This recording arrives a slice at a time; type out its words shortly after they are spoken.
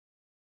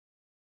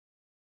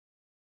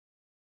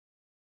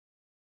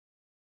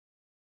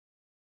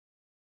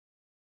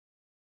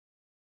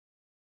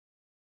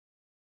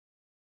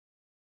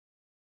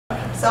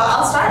So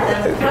I'll start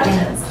then with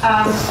questions.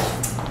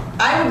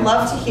 I would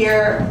love to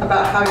hear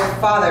about how your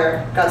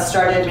father got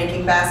started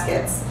making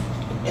baskets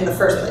in the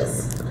first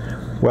place.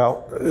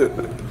 Well, Would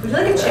you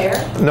like a chair?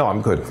 no,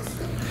 I'm good.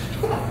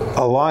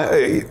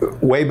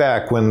 Way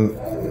back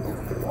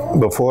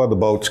before the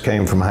boats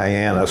came from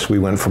Hyannis, we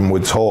went from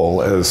Woods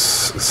Hole, as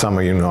some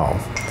of you know.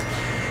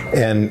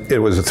 And it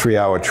was a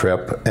 3-hour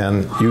trip.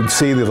 And you'd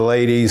see the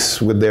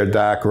ladies with their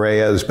dark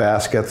Reyes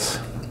baskets.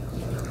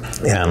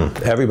 And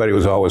everybody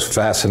was always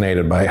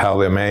fascinated by how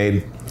they're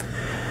made.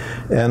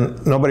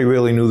 And nobody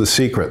really knew the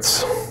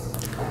secrets.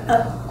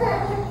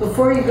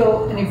 Before you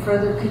go any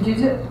further, could you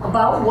tell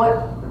about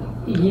what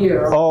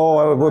year?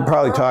 Oh, we're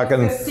probably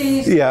talking,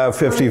 50s? yeah,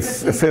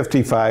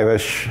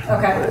 55-ish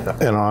Okay.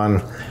 and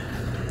on.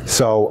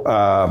 So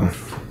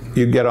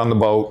you'd get on the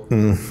boat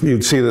and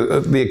you'd see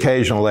the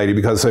occasional lady,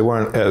 because they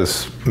weren't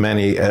as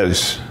many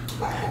as,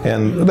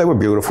 and they were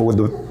beautiful with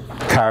the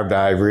carved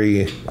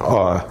ivory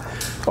or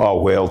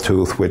whale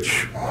tooth,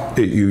 which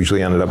it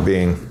usually ended up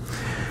being.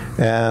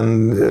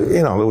 And,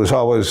 you know, there was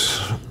always,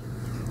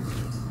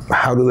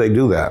 how do they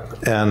do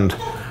that? And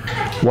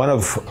one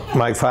of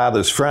my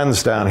father's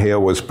friends down here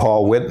was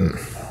Paul Whitten,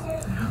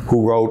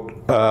 who wrote,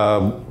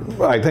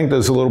 I think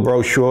there's a little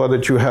brochure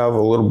that you have,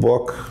 a little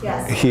book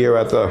here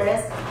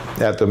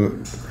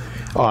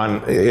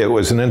it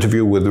was an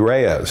interview with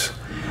Reyes.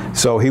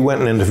 So he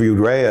went and interviewed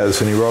Reyes,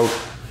 and he wrote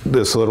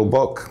this little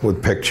book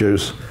with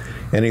pictures,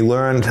 and he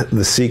learned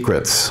the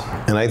secrets.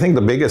 And I think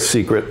the biggest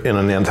secret in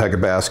a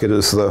Nantucket basket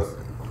is the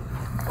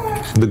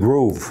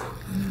groove,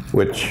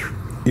 which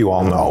you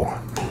all know.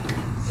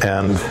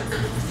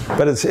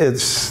 But it's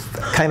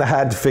kind of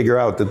hard to figure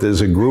out that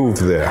there's a groove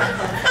there.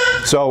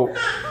 So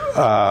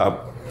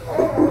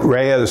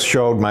Reyes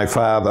showed my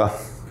father,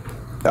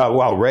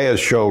 Reyes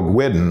showed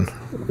Whitten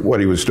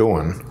what he was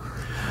doing.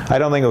 I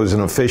don't think it was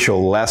an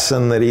official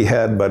lesson that he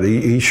had, but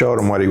he showed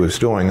him what he was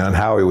doing and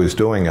how he was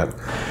doing it.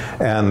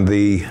 And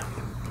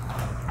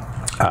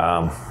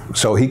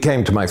so he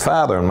came to my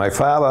father, and my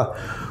father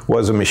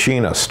was a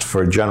machinist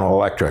for General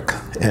Electric,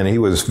 and he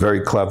was a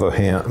very clever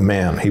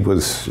man. He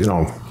was, you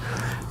know,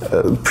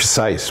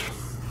 precise.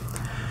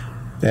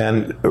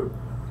 And Paul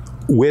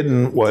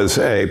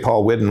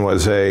Whitten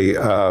was a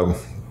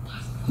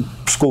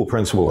school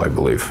principal, I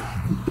believe,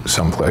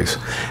 someplace.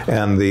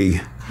 And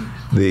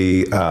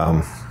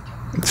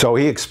so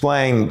he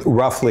explained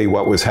roughly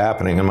what was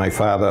happening, and my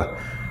father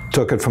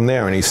took it from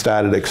there, and he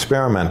started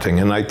experimenting.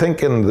 And I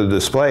think in the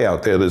display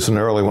out there, there's an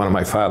early one of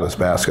my father's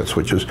baskets,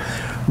 which is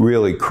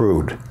really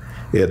crude.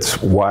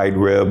 It's wide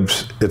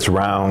ribs, it's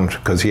round,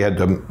 because he had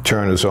to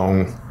turn his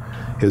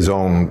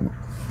own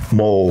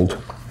mold.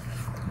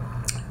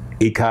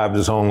 He carved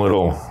his own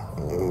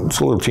it's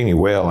a little teeny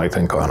whale, I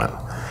think, on it.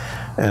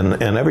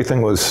 And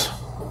everything was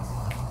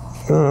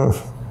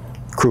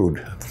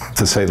crude,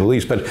 to say the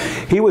least. But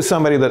he was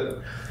somebody that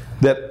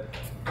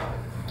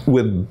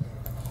with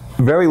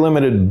very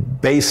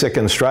limited basic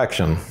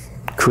instruction,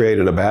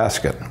 created a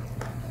basket.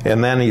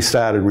 And then he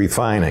started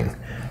refining.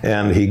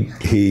 And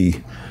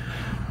he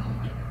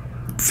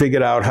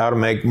figured out how to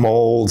make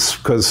molds,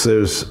 because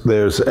this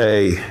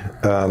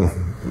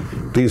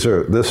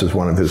is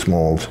one of his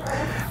molds.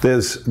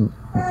 There's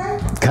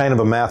kind of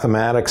a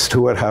mathematics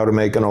to it, how to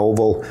make an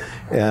oval.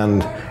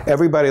 And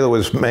everybody that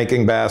was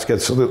making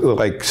baskets,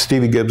 like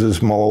Stevie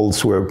Gibbs's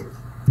molds, were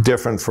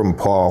different from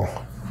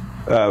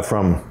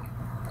from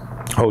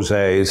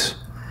Jose's.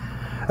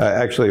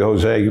 Actually,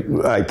 Jose,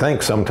 I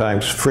think,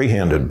 sometimes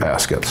free-handed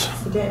baskets.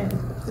 He did.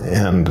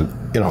 And,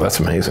 you know, that's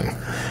amazing.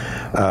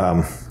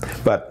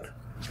 But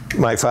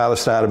my father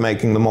started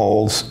making the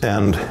molds,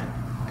 and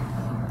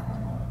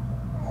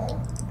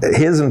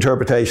his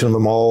interpretation of the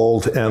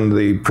mold and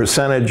the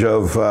percentage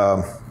of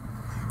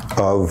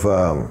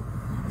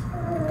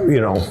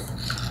you know,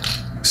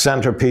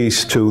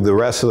 centerpiece to the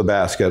rest of the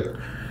basket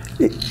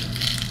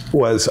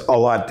was a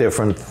lot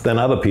different than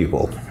other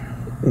people.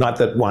 Not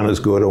that one is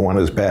good or one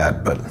is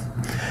bad, but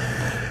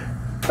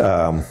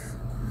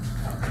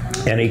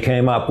and he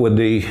came up with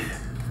the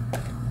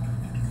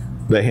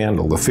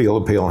handle, the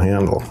field appeal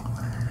handle,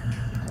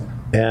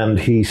 and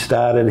he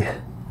started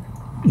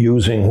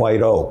using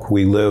white oak.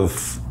 We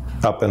live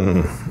up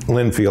in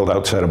Linfield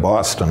outside of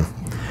Boston,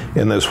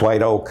 in this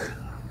white oak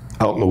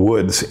out in the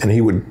woods, and he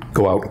would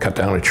go out and cut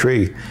down a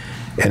tree,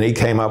 and he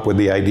came up with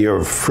the idea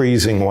of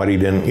freezing what he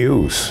didn't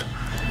use.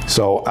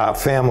 So our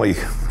family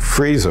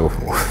freezer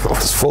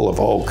was full of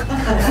oak.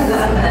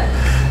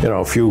 You know,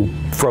 a few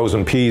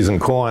frozen peas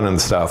and corn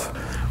and stuff,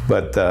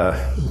 but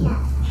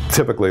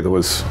typically there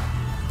was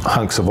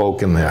hunks of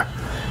oak in there.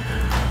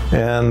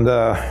 And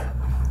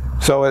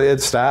so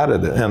it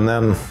started, and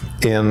then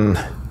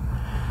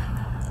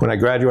when I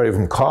graduated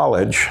from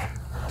college,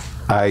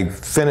 I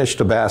finished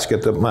a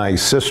basket that my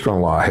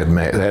sister-in-law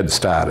had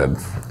started.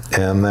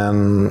 And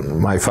then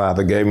my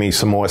father gave me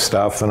some more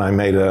stuff, and I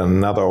made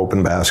another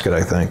open basket,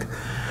 I think,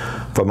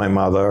 for my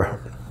mother.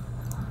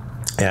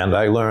 And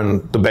I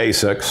learned the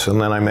basics,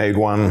 and then I made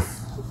one,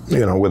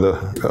 you know, with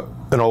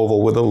an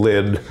oval with a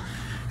lid,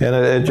 and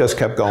it just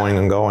kept going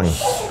and going.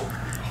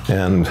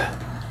 And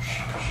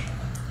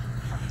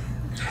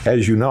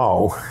as you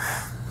know,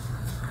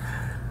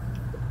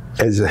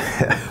 as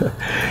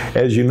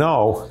you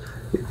know,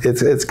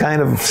 it's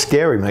kind of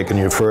scary making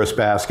your first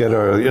basket,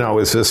 or, you know,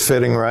 is this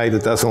fitting right?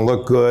 It doesn't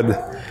look good.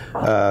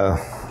 Have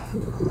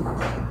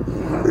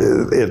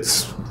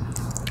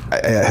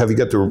you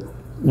got the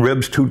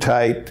ribs too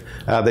tight?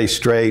 Are they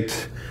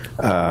straight?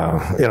 You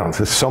know,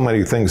 there's so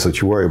many things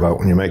that you worry about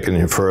when you're making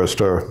your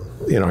first, or,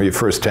 you know, your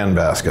first 10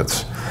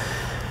 baskets.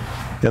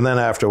 And then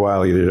after a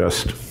while, you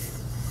just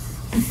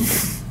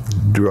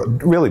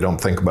really don't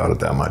think about it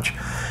that much.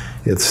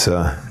 It's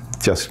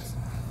just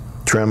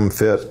trim,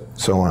 fit,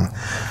 so on.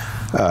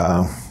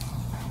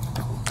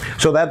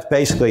 So that's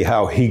basically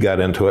how he got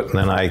into it, and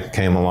then I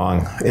came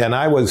along. And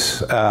I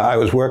was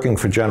working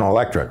for General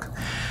Electric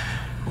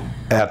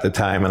at the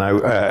time, and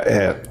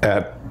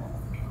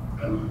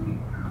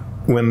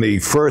when the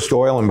first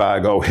oil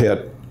embargo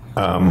hit,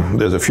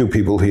 there's a few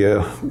people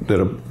here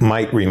that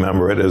might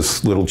remember it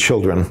as little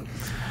children.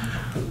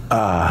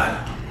 I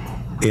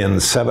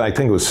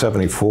think it was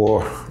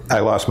 74, I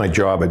lost my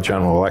job at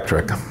General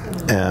Electric,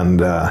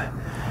 and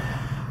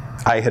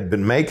I had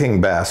been making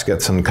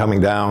baskets and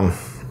coming down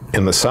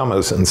in the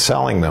summers and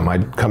selling them.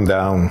 I'd come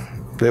down,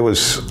 it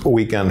was a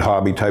weekend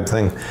hobby type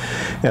thing,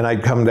 and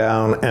I'd come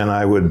down and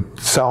I would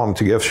sell them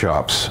to gift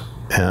shops,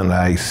 and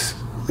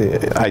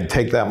I'd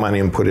take that money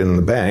and put it in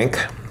the bank,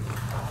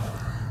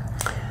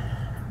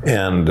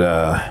 and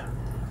I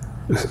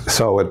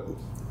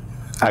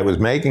was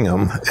making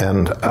them,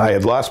 and I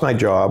had lost my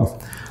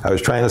job. I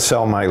was trying to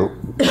sell my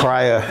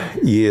prior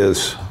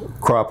year's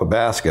crop of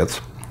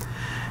baskets,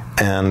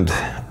 and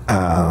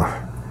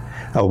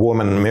a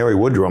woman, Mary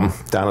Woodrum,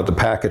 down at the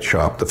packet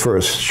shop, the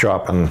first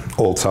shop in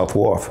Old South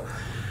Wharf,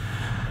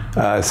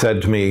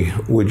 said to me,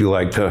 "Would you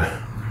like to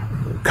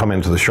come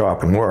into the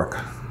shop and work?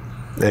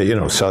 You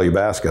know, sell your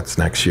baskets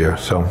next year."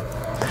 So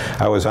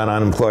I was on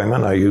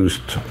unemployment. I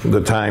used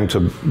the time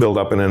to build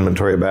up an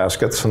inventory of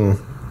baskets, and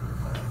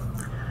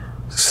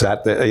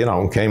sat there, you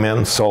know, came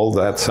in, sold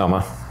that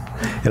summer.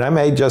 And I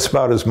made just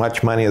about as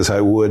much money as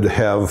I would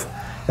have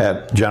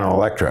at General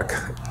Electric.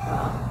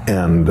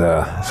 And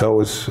so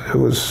it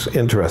was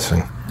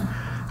interesting.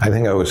 I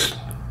think I was,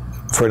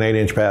 for an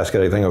 8-inch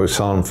basket, I think I was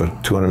selling for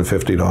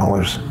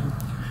 $250.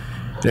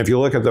 And if you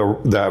look at the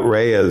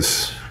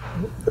Reyes,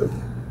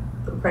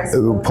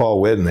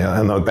 Paul Whidden,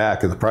 on the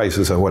back of the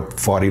prices are what,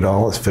 $40,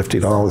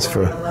 $50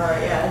 for,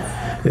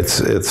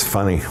 it's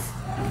funny.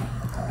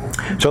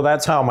 So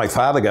that's how my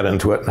father got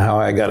into it and how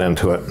I got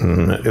into it.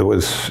 And it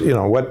was, you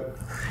know,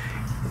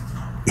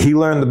 he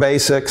learned the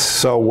basics,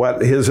 so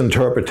what his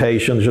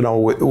interpretations, you know,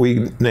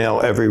 we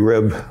nail every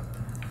rib.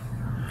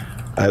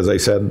 As I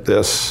said,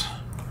 this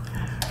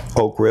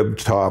oak rib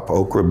top,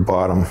 oak rib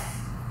bottom,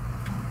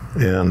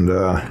 and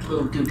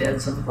little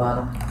doodads on the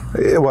bottom.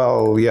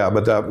 Well, yeah,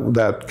 but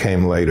that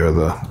came later.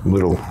 The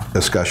little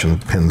escutcheon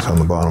pins on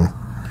the bottom.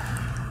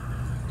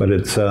 But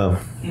it's. And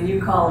you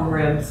call them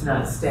ribs,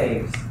 not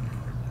staves.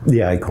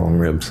 Yeah, I call them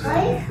ribs.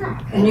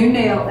 And you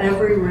nail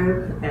every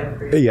rib?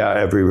 Yeah,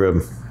 every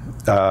rib.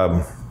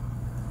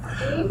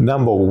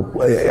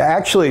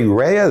 Actually,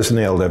 Reyes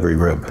nailed every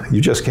rib. You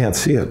just can't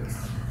see it.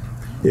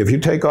 If you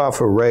take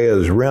off a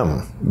Reyes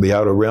rim, the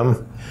outer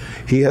rim,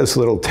 he has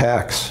little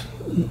tacks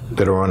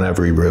that are on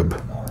every rib.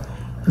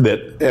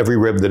 Every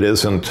rib that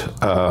isn't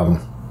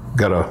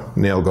got a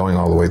nail going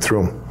all the way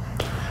through.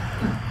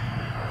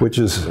 Which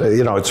is,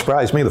 you know, it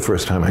surprised me the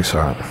first time I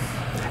saw it.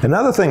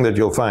 Another thing that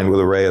you'll find with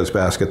a Reyes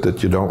basket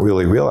that you don't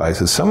really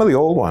realize is some of the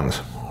old ones,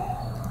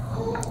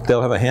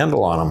 they'll have a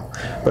handle on them,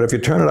 but if you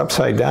turn it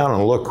upside down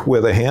and look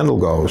where the handle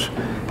goes,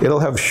 it'll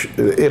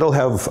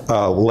have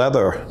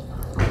leather,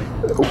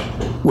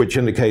 which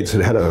indicates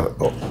it had a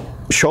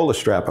shoulder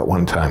strap at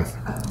one time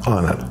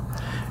on it.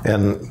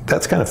 And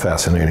that's kind of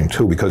fascinating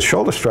too, because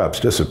shoulder straps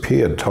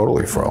disappeared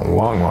totally for a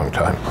long, long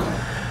time.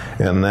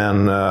 And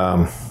then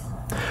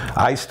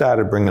I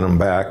started bringing them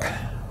back,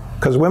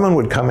 because women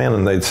would come in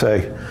and they'd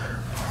say,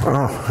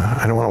 "Oh,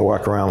 I don't want to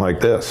walk around like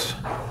this,"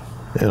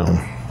 you know,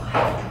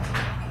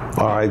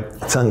 or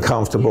it's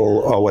uncomfortable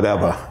or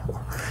whatever.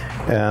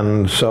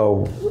 And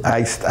so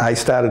I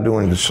started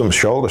doing some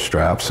shoulder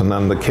straps, and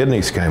then the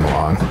kidneys came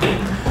along.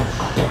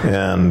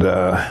 And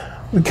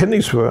the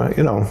kidneys were,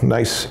 you know,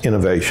 nice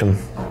innovation.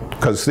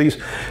 Because these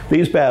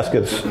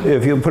baskets,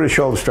 if you put a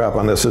shoulder strap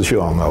on this, as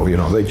you all know, you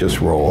know, they just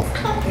roll.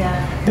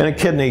 Yeah. And a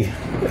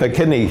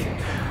kidney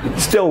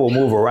still will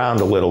move around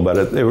a little, but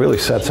it really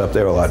sets up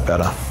there a lot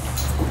better.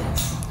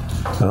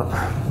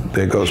 Oh,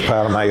 there goes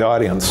part of my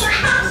audience.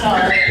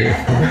 Sorry.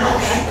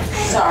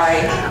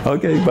 Sorry.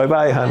 Okay,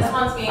 bye-bye, hon. This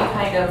one's being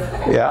kind of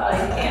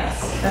yeah.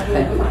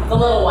 The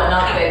little one,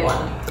 not the big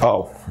one.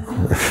 Oh.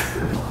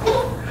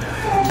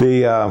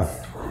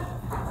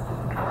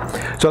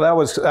 So that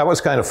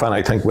was kind of fun,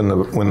 I think,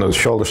 when those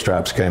shoulder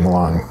straps came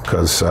along,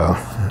 because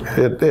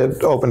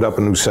it opened up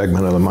a new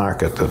segment of the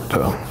market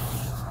that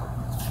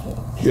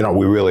you know,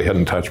 we really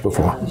hadn't touched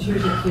before. Is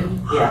yours a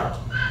kidney? Yeah.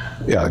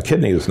 Yeah, the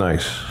kidney is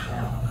nice.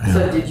 Yeah.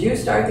 So did you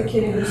start the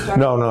kidney?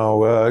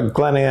 No,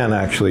 Glen Ann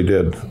actually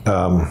did.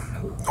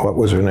 What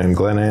was her name?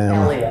 Glen Ann?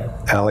 Elliot.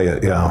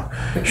 Elliot,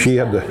 yeah. She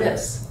had the,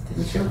 This,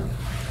 didn't you?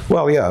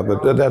 well, yeah,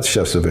 but that's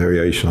just a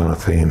variation on a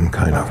theme,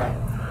 kind of.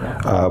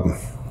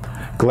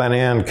 Glen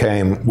Ann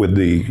came with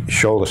the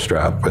shoulder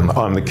strap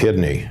on the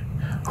kidney,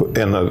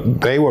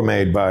 and they were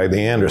made by the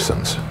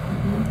Andersons.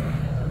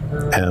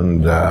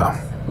 And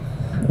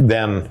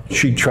then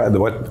she tried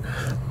what,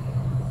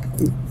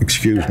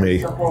 excuse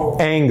me,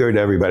 angered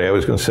everybody. I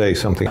was going to say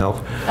something else,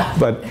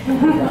 but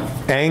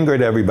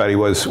angered everybody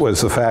was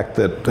the fact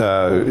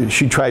that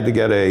she tried to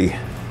get a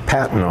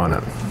patent on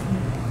it.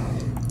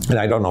 And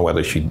I don't know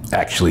whether she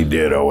actually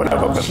did or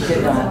whatever, but She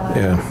did not.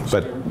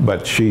 yeah,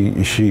 but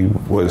she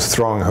was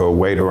throwing her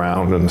weight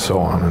around and so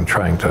on and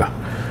trying to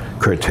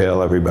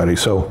curtail everybody.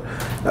 So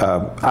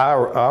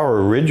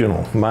our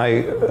original,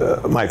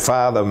 my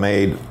father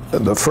made,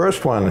 the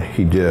first one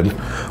he did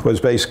was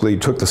basically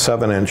took the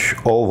 7-inch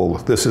oval.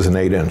 This is an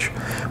 8-inch,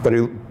 but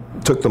he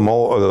took the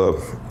mold or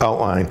the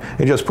outline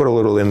and just put a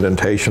little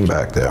indentation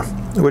back there,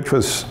 which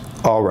was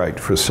all right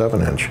for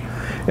 7-inch.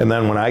 And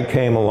then when I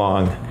came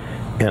along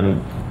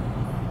and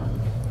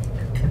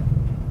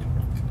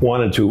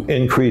wanted to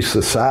increase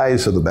the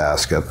size of the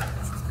basket,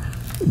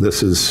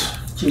 this is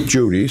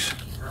Judy's.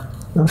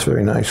 That's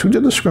very nice. Who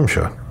did the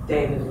scrimshaw?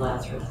 David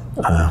Lazarus.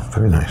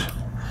 Very nice.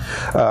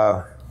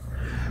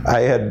 I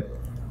had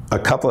a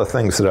couple of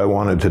things that I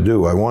wanted to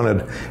do. I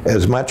wanted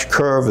as much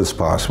curve as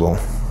possible,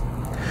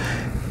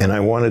 and I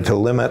wanted to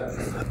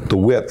limit the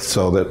width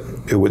so that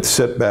it would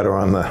sit better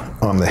on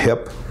the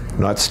hip,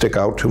 not stick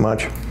out too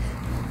much.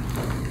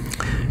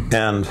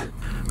 And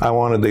I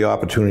wanted the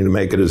opportunity to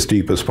make it as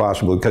deep as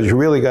possible, because you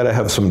really got to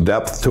have some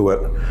depth to it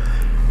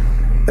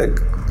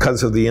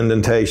because of the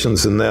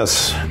indentations in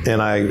this, and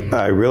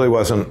I really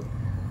wasn't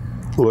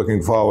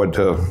looking forward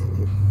to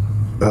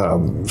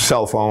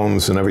cell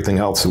phones and everything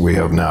else that we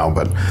have now,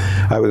 but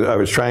I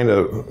was trying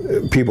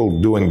to, people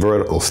doing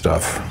vertical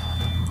stuff,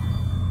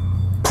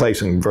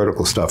 placing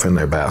vertical stuff in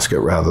their basket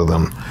rather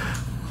than,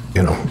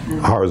 you know,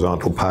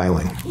 horizontal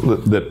piling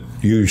that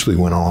usually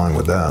went along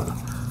with that.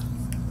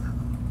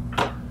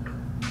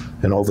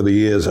 And over the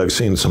years, I've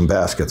seen some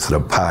baskets that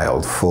are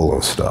piled full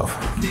of stuff.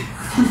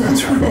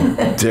 That's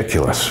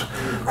ridiculous,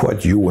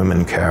 what you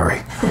women carry.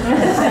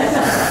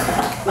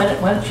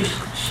 Why don't you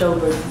show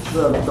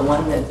the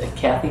one that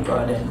Kathy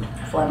brought in,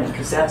 Fleming,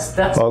 because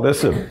that's Oh,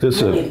 this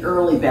is really an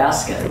early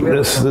basket. Really.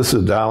 this is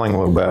a darling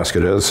little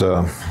basket. It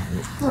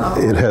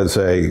has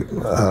a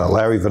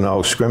Larry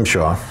Vanneau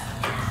scrimshaw,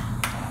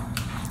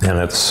 and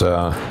it's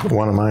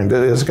one of mine.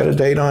 Has it got a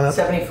date on it?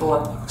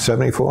 74.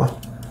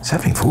 74?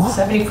 74?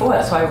 74,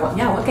 that's why I want,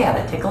 yeah, look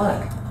at it, take a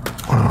look.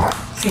 Wow.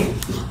 See,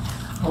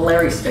 a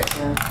Larry stick,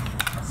 yeah.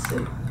 Let's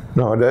see.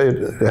 No,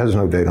 it has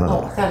no date on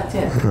Oh, it. I thought it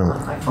did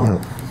on my phone.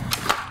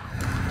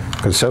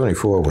 Because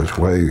 74 was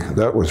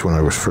that was when I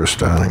was first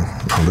starting.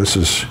 Oh, this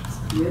is,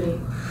 Beauty.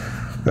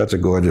 that's a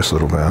gorgeous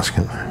little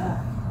basket.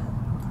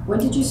 When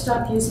did you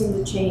stop using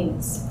the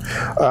chains?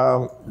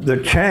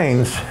 The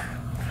chains,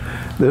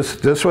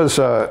 this was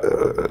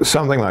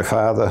something my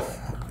father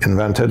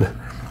invented.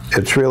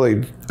 It's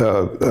really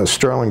a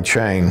sterling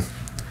chain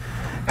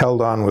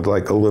held on with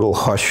like a little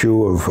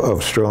horseshoe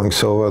of sterling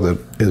silver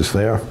that is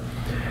there.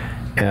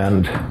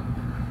 And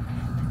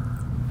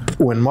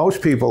when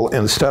most people,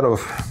 instead of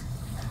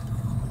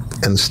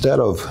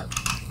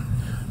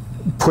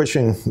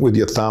pushing with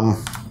your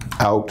thumb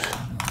out,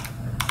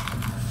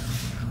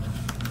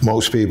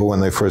 most people,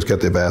 when they first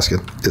get their basket,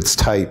 it's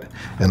tight,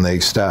 and they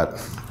start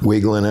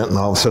wiggling it, and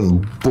all of a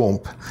sudden, boom,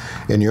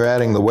 and you're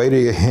adding the weight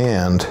of your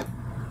hand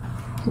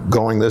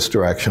going this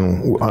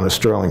direction on a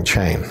sterling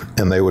chain,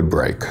 and they would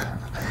break.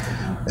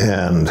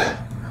 And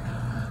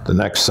the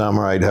next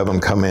summer, I'd have them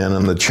come in,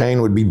 and the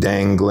chain would be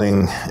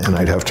dangling, and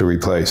I'd have to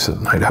replace it,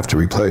 and I'd have to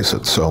replace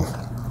it. So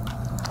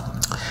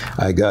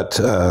I got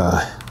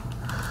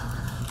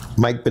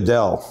Mike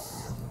Bedell.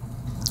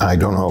 I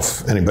don't know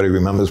if anybody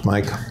remembers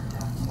Mike. I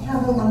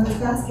have one of the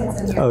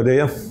baskets in here. Oh, do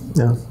you?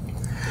 Yeah.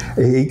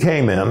 He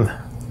came in.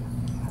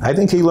 I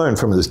think he learned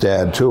from his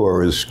dad, too,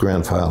 or his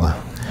grandfather.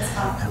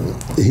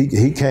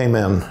 He came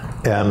in,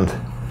 and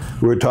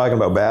we were talking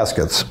about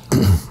baskets,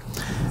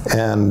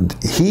 and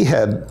he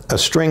had a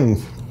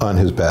string on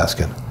his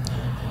basket.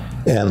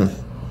 And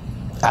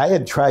I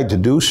had tried to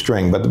do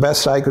string, but the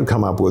best I could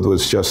come up with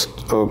was just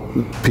a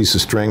piece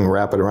of string,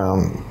 wrap it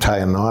around, tie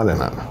a knot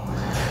in it.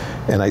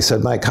 And I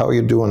said, Mike, how are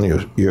you doing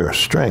your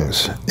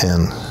strings?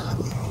 And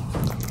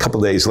a couple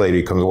days later,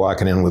 he comes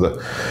walking in with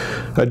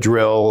a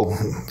drill,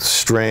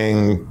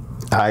 string,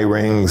 eye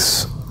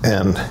rings,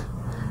 and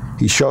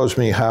he shows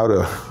me how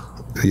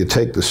you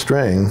take the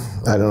string.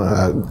 I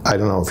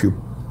don't know if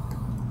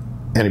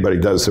anybody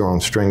does their own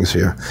strings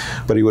here,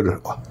 but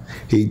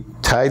he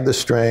tied the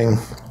string,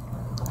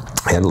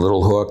 had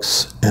little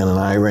hooks and an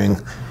eye ring,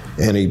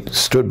 and he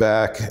stood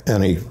back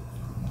and he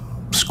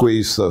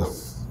squeezed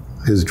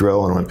his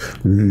drill and went,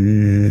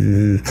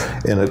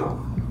 and it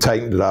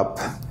tightened it up,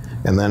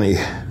 and then he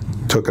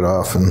took it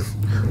off and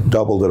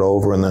doubled it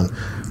over and then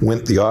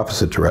went the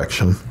opposite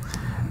direction.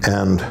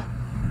 And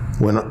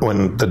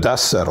when the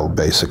dust settled,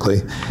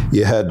 basically,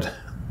 you had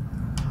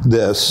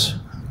this,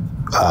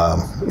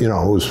 You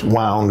know, it was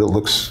wound. It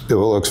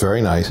looks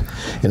very nice,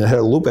 and it had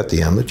a loop at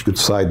the end that you could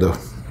slide the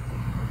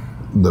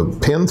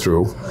pin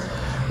through,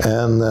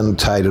 and then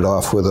tied it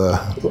off with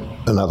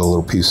another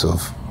little piece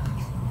of,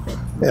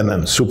 and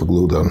then super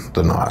glue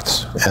the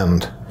knots.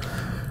 And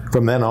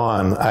from then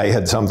on, I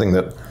had something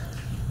that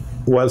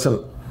was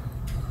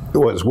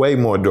way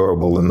more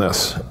durable than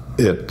this.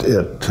 You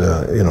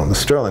know, the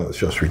sterling was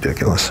just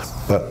ridiculous,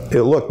 but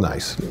it looked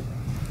nice.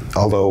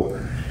 Although,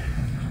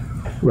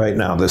 right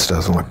now, this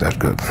doesn't look that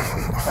good.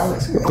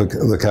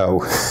 Look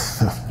how.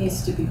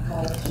 Needs to be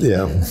polished.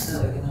 Yeah.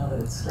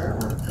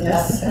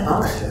 Yes.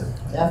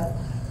 Yeah.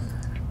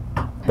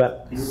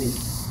 But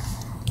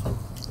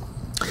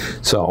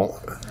so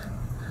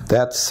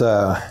that's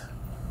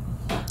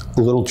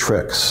little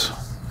tricks.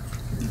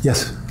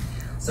 Yes.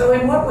 So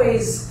in what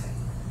ways,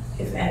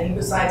 if any,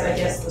 besides I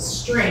guess the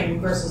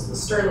string versus the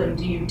sterling,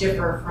 do you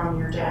differ from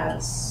your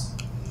dad's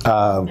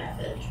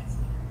method?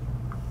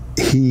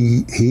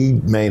 He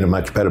made a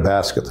much better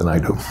basket than I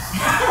do.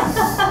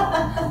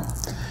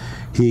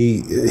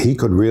 He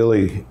could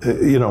really,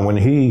 you know, when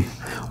he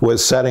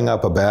was setting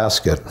up a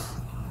basket,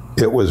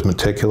 it was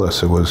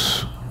meticulous. It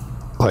was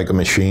like a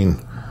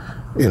machine.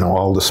 You know,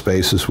 all the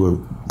spaces were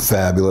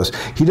fabulous.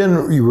 He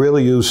didn't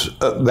really use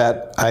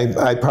that.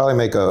 I probably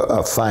make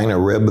a finer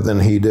rib than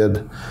he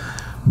did,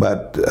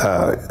 but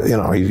you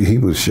know, he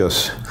was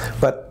just.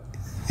 But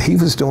he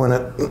was doing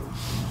it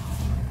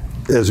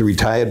as a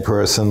retired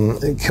person,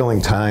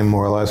 killing time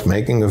more or less,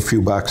 making a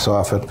few bucks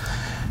off it,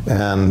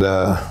 and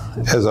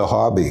as a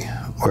hobby.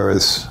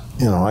 Whereas,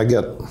 you know, I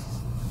get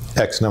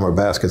X number of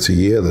baskets a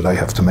year that I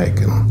have to make,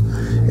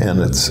 and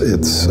it's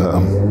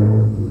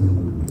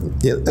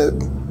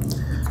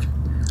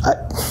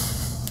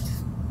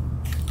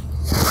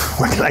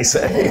what can I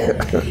say?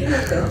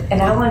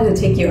 And how long did it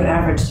take you on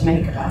average to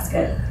make a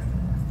basket?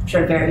 I'm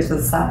sure it varies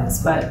with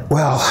size, but.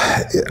 Well,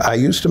 I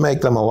used to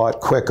make them a lot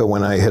quicker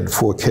when I had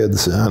 4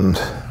 kids, and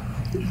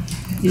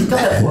You still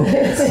have 4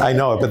 kids. I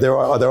know, but they're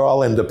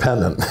all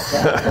independent.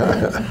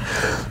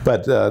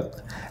 But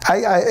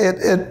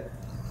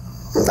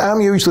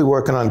I'm usually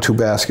working on 2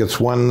 baskets,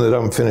 one that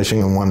I'm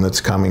finishing and one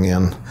that's coming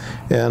in.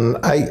 And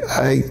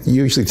I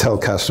usually tell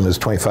customers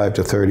 25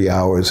 to 30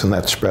 hours, and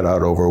that's spread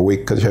out over a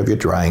week because you have your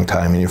drying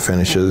time and your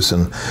finishes.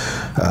 And,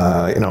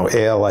 you know,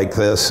 air like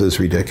this is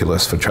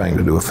ridiculous for trying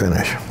to do a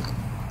finish.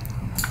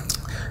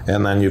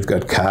 And then you've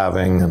got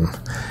carving, and,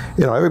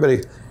 you know,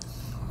 everybody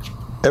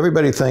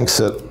thinks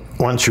that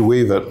once you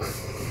weave it,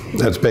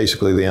 that's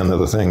basically the end of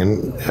the thing.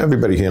 And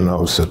everybody here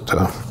knows that,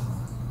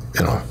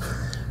 you know,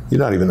 you're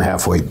not even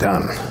halfway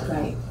done.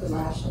 Right,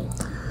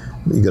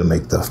 You got to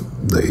make the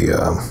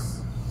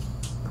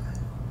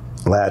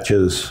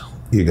latches.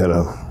 You got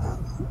to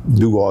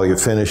do all your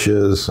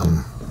finishes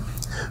and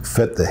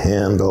fit the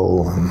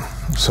handle and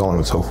so on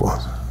and so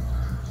forth.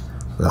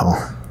 So,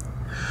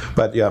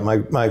 but yeah,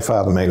 my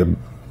father made a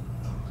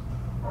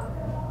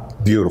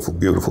beautiful,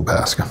 beautiful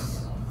basket,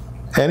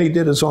 and he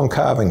did his own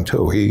carving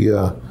too. He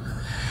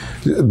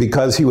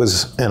because he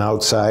was an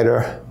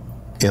outsider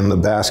in the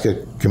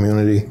basket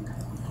community,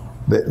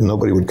 that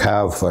nobody would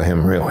carve for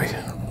him really.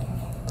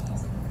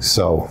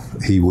 So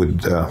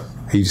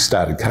he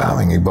started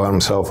carving. He bought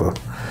himself a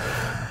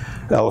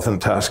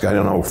elephant tusk. I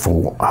don't know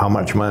for how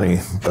much money,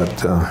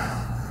 but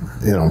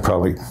you know,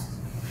 probably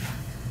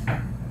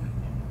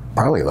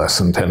less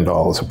than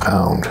 $10 a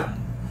pound.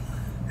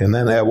 And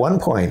then at one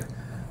point,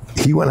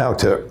 he went out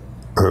to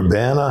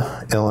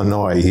Urbana,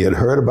 Illinois. He had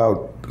heard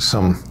about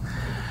some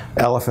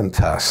elephant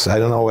tusks. I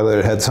don't know whether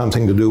it had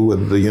something to do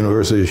with the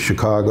University of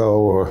Chicago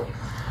or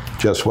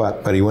just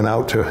what, but he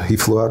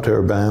flew out to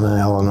Urbana,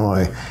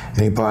 Illinois, and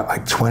he bought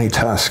like 20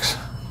 tusks,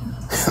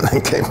 and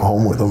then came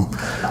home with them.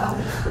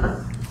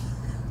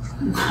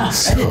 I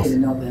didn't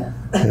even know that.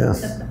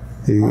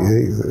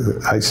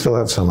 Yeah, I still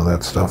have some of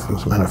that stuff,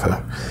 as a matter of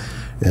fact,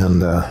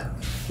 and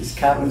His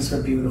carvings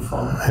were beautiful.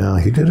 yeah,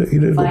 he did a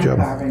good Fine job.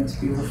 carvings,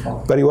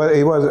 beautiful. But he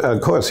was,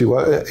 of course, he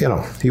was, you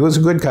know, he was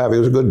a good carver. He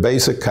was a good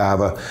basic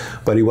carver,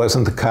 but he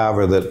wasn't the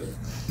carver that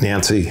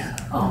Nancy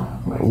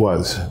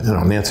was. You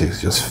know, Nancy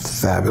was just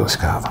a fabulous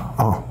carver.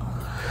 Oh,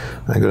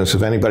 my goodness,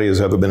 if anybody has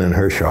ever been in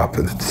her shop,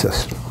 it's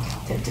just...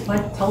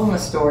 Tell them a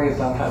story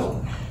about how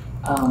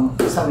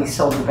somebody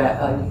sold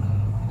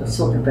the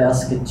silver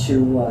basket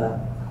to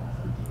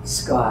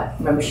Scott.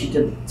 Remember she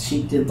did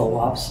the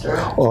lobster?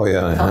 Oh,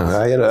 yeah.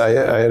 I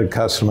had a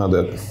customer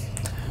that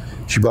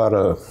she bought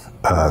a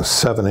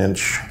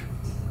 7-inch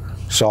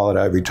solid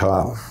ivory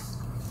top,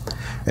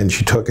 and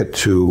she took it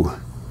to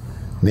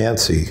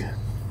Nancy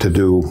to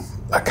do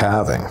a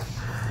carving.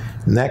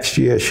 Next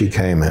year she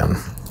came in,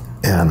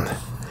 and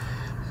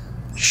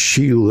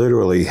she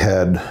literally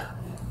had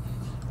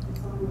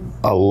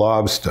a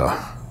lobster,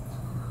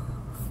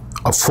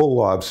 a full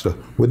lobster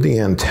with the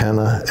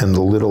antenna and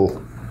the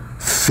little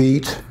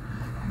feet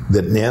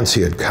that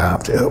Nancy had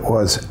carved. It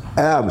was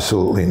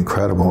absolutely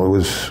incredible. It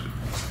was...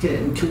 She did it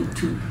in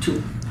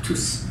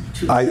two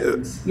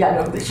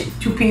Yeah, no,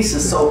 two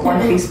pieces, so if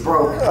one piece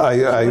broke,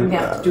 you wouldn't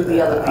have to do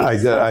the other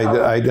piece.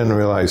 I didn't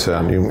realize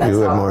that. You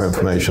have more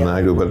information than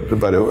I do,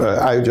 but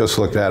I just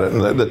looked at it,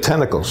 and the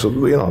tentacles,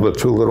 you know, the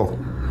two little,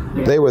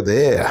 they were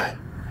there.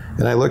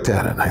 And I looked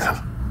at it, and I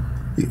thought,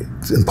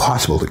 it's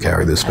impossible to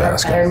carry this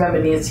basket. And I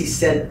remember Nancy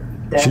said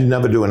that. She'd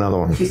never do another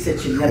one. She said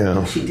she'd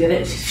never, she did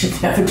it, she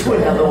should never do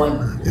another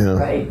one. Yeah.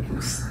 Right? It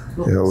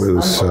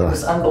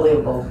was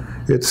unbelievable.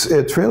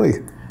 It's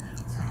really,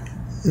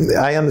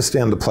 I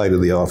understand the plight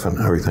of the elephant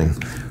and everything,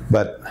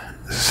 but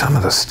some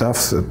of the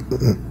stuff that,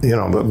 you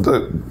know,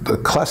 the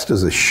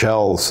clusters of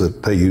shells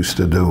that they used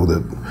to do,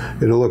 that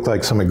it looked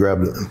like somebody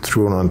grabbed it and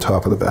threw it on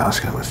top of the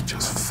basket. It was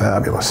just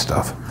fabulous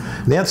stuff.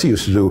 Nancy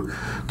used to do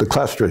the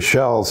cluster of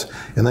shells,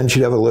 and then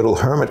she'd have a little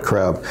hermit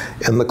crab,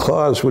 and the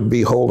claws would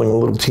be holding a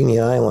little teeny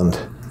island.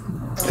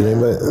 Did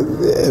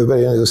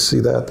everybody else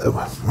see that?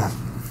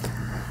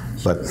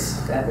 But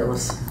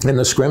fabulous. And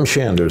the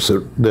scrimshanders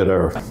that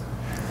are,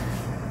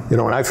 you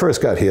know, when I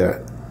first got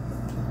here,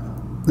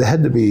 there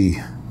had to be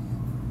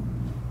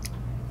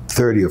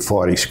 30 or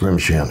 40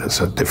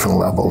 scrimshanders at different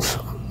levels.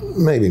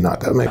 Maybe not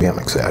that. Maybe I'm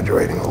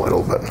exaggerating a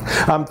little, but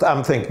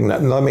I'm thinking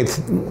that. Let me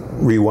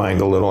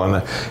rewind a little.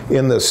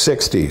 In the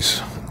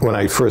 60s, when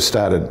I first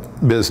started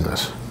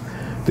business,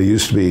 there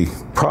used to be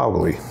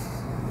probably,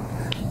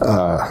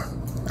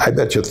 I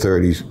bet you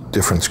 30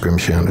 different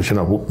scrimshanders, you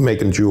know,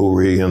 making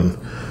jewelry, and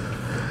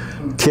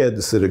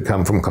kids that had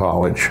come from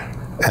college.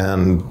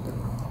 And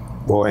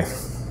boy,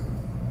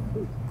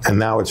 and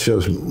now it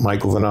shows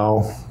Michael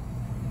Vano.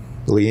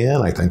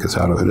 Leanne, I think, is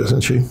out of it,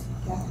 isn't she?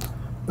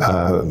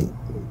 Yeah.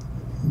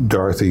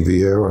 Dorothy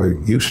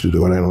Vieira used to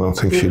do it. I don't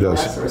think she does.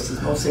 Lazarus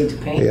is mostly into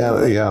paint.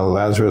 Yeah,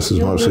 Lazarus is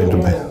mostly into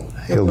paint.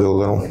 He'll do a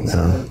little.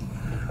 Yeah.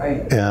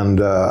 Right.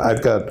 And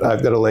I've got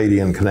a lady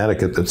in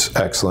Connecticut that's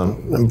excellent.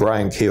 And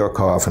Brian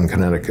Kierkoff in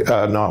Connecticut.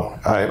 No,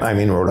 I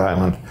mean Rhode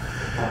Island.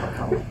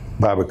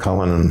 Barbara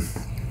Cullen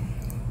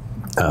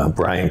and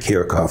Brian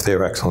Kierkoff.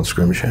 They're excellent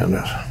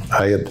scrimshanders.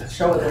 I had.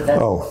 Show her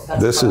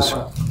that's this is.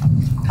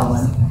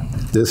 Cullen.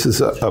 This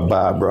is a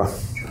Barbara.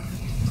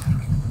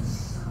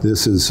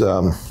 This is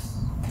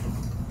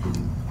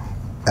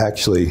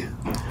actually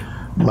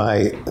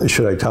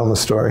should I tell them the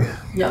story?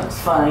 Yeah, it's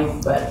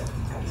fine, but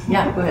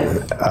yeah, go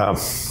ahead.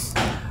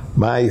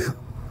 My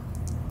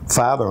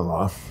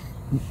father-in-law,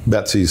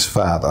 Betsy's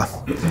father,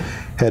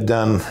 had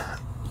done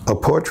a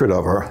portrait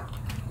of her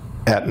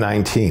at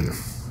 19.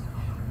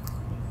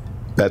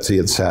 Betsy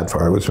had sat for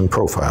her. It was in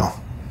profile.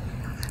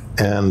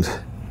 And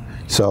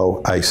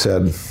so I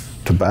said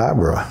to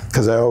Barbara,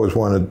 because I always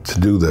wanted to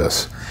do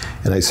this,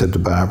 and I said to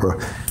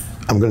Barbara,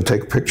 I'm going to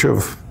take a picture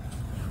of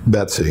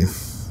Betsy,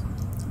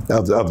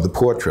 of the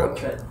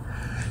portrait,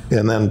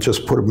 and then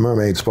just put a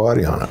mermaid's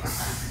body on it.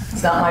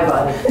 It's not my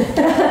body.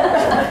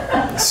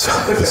 so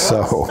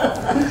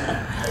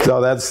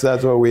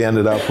that's what we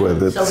ended up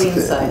with. Show the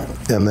inside.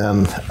 And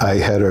then I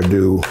had her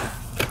do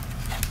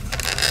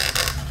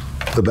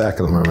the back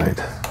of the mermaid.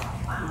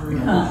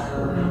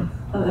 Wow.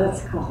 Oh,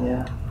 that's cool.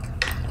 Yeah.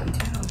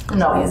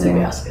 No, it's a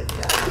basket.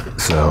 Yeah.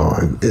 So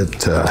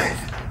it,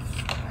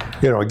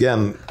 you know,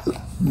 again,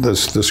 the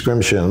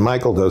scrimshan.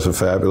 Michael does a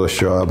fabulous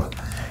job.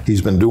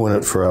 He's been doing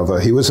it forever.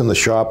 He was in the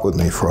shop with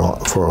me for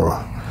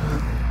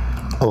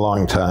a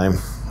long time.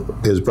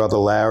 His brother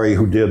Larry,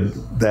 who did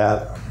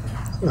that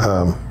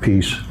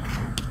piece,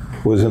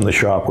 was in the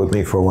shop with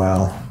me for a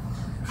while.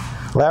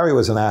 Larry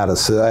was an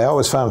artist. I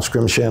always found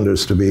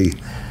scrimshanders to be,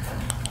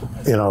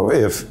 you know,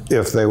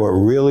 if they were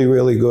really,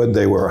 really good,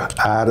 they were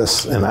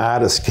artists, and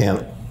artists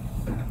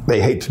they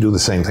hate to do the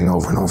same thing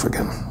over and over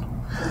again.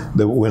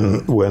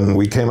 When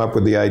we came up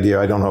with the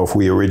idea, I don't know if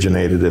we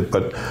originated it,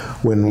 but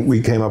when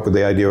we came up with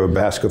the idea of a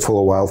basket full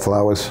of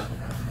wildflowers,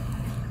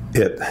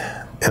 you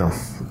know,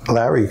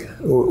 Larry,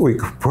 we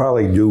could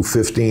probably do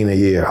 15 a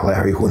year.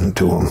 Larry wouldn't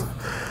do them.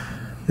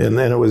 And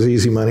then it was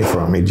easy money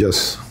for him. He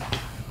just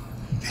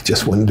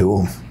wouldn't do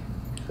them.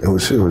 It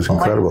was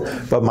incredible.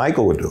 But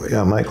Michael would do it.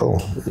 Yeah, Michael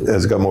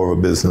has got more of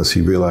a business.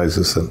 He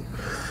realizes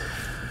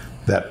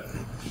that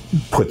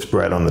puts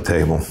bread on the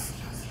table.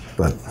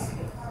 But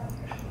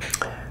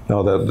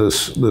no,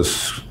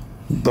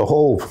 the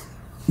whole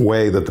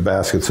way that the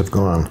baskets have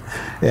gone.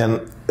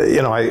 And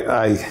you know,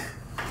 I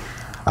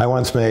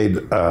once made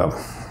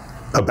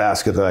a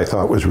basket that I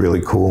thought was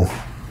really cool,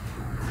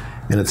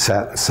 and it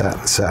sat and sat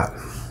and sat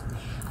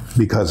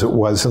because it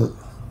wasn't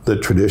the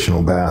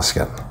traditional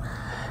basket.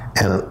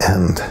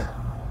 And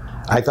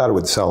I thought it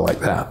would sell like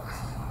that,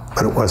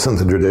 but it wasn't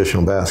the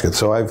traditional basket.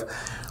 So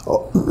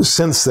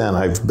since then,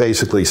 I've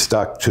basically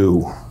stuck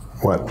to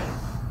what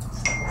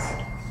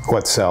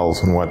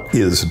sells and what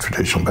is a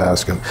traditional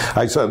basket.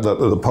 I saw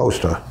the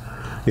poster,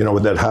 you know,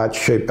 with that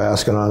heart-shaped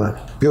basket on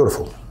it.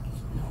 Beautiful,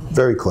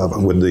 very clever,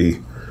 with the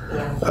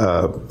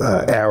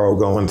arrow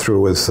going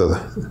through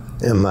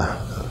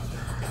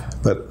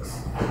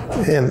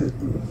and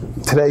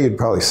today you'd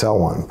probably sell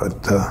one,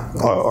 but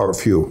or a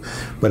few.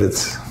 But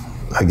it's,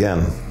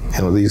 again,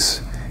 you know,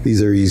 these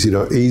are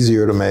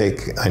easier to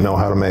make. I know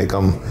how to make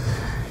them.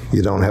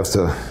 You don't have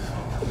to,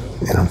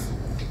 you know,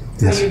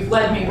 So Yes. you've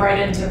led me right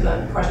into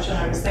the question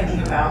I was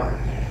thinking about,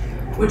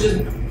 which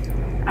is,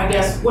 I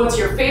guess, what's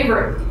your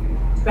favorite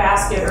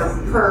basket or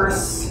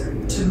purse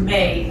to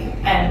make?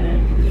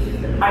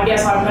 And I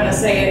guess I'm going to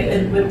say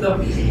it with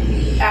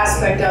the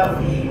aspect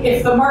of,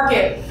 if the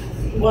market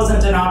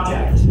wasn't an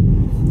object,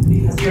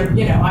 because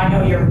I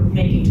know you're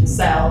making to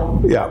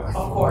sell, Yeah.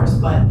 of course,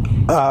 but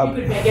if you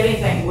could make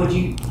anything, would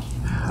you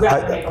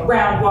rather make a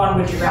round one?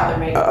 Would you rather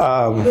make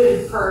a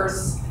hooded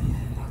purse?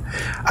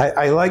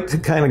 I like to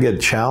kind of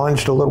get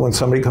challenged a little when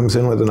somebody comes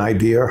in with an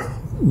idea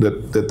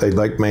that they'd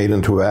like made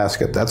into a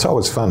basket. That's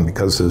always fun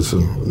because there's a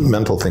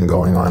mental thing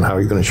going on. How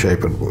are you going to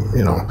shape it?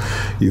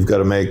 You've got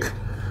to make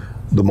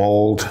the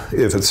mold.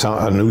 If it's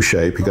a new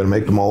shape, you've got to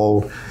make the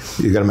mold.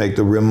 You've got to make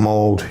the rim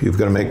mold. You've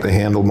got to make the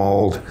handle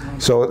mold.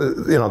 So,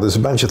 there's a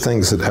bunch of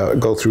things that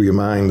go through your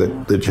mind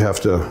that you have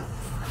to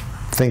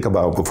think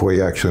about before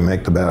you actually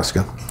make the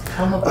basket.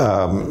 Tell them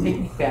about the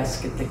picnic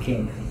basket that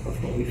came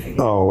before we forget.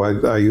 Oh,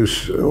 wait.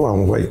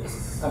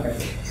 Okay.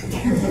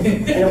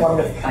 I don't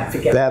want to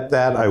forget.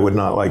 That I would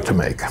not like to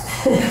make.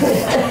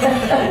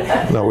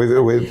 No,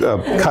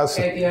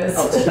 custom.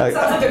 Sounds like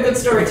a good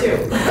story too.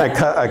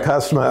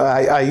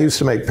 I used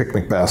to make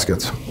picnic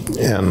baskets,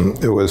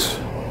 and it was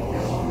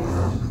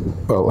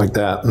like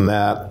that,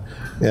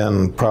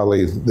 and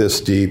probably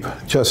this deep.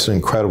 Just an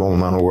incredible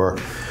amount of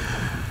work,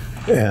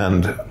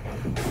 and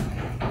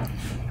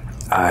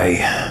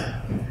I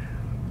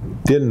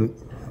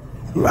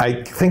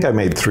think I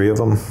made 3 of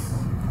them.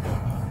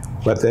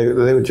 But they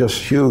were just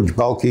huge,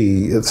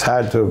 bulky. It's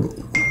hard to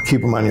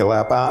keep them on your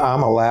lap.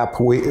 I'm a lap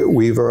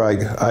weaver.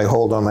 I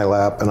hold on my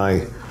lap and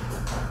I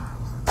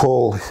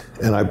pull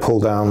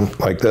down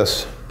like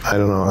this. I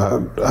don't know.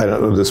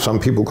 There's some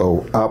people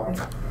go up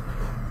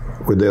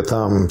with their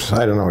thumbs.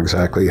 I don't know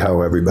exactly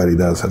how everybody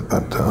does it,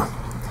 but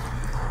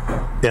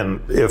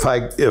and if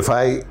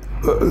I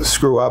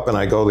screw up and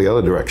I go the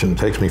other direction, it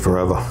takes me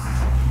forever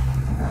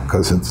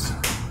because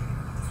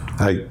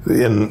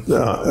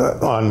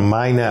on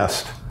my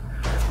nest.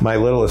 My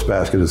littlest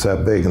basket is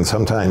that big, and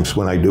sometimes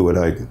when I do it,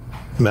 I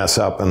mess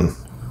up and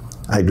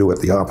I do it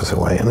the opposite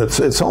way. And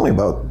it's only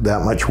about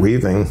that much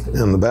weaving,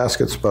 and the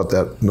basket's about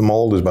that. The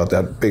mold is about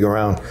that big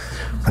around.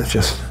 It's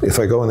just if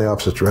I go in the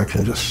opposite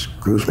direction, it just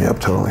screws me up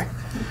totally.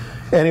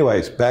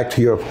 Anyways, back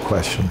to your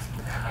question.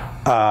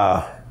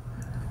 My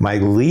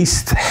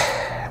least,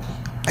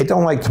 I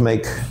don't like to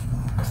make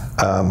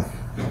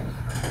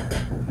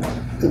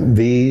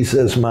these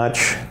as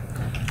much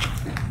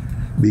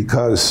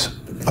because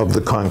of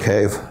the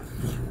concave.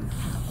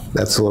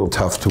 That's a little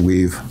tough to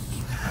weave.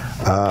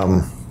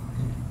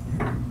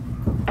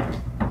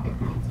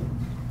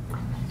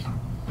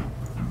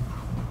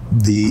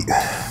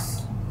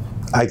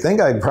 I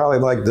think I'd probably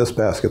like this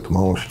basket the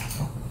most.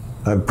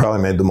 I've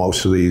probably made the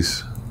most of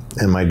these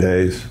in my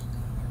days.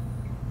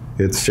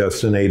 It's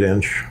just an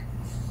 8-inch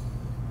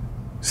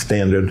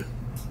standard.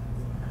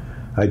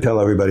 I tell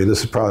everybody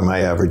this is probably my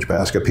average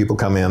basket. People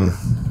come in,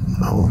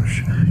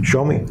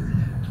 show me.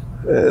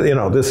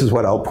 This is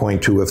what I'll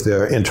point to if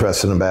they're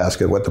interested in a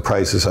basket, what the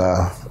prices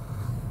are.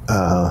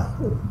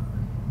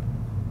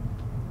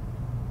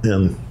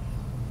 And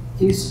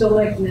do you still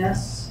make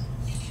nests?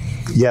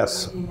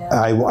 Yes,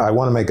 I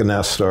want to make a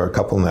nest or a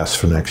couple nests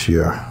for next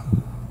year.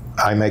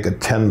 I make a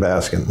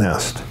 10-basket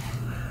nest,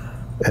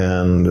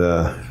 and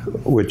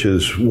which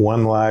is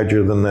 1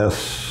 larger than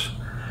this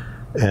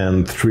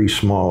and 3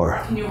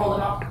 smaller. Can you hold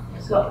it up?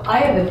 So I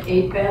have an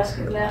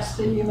 8-basket nest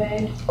that you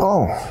made.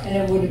 Oh. And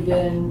it would have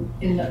been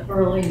in the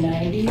early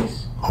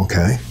 90s.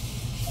 Okay.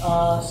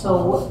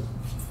 So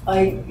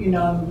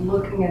I'm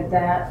looking at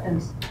that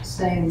and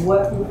saying,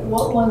 what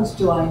ones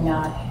do I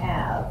not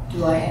have?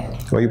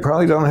 Well, you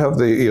probably don't have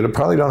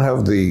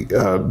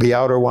the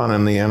outer one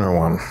and the inner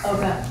one.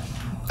 Okay.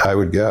 I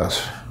would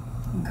guess.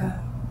 Okay.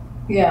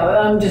 Yeah,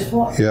 I'm just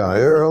wondering. Yeah,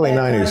 early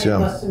 90s, yeah. You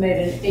must have made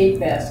an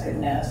 8-basket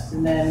nest,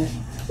 and then.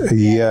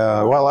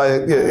 Yeah, well,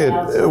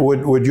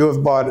 would you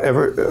have bought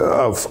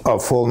a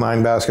full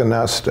 9-basket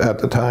nest at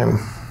the time?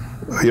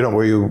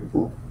 Were you?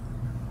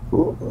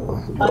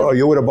 Oh,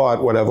 you would have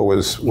bought whatever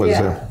was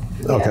there.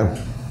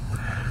 Okay.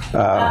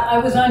 I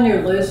was on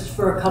your list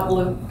for a couple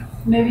of,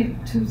 maybe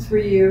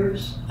 2-3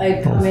 years.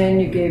 I'd come in,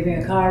 you gave me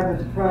a card with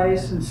the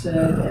price and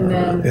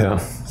then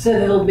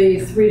said it'll be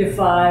 3 to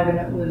 5, and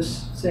it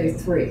was, say,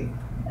 3.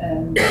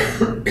 And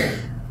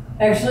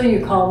actually,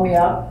 you called me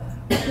up.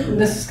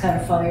 This is kind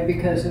of funny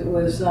because it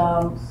was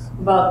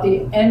about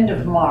the end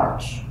of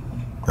March.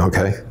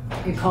 Okay.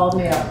 You called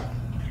me up,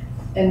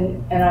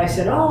 and I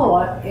said,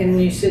 and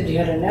you said you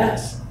had a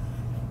nest,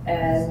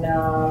 and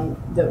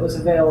that was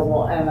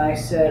available, and I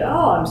said,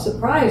 I'm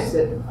surprised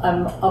that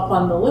I'm up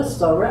on the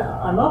list already.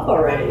 I'm up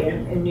already,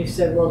 and you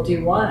said, well, do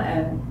you want it?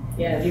 And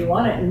do you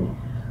want it? And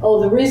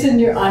the reason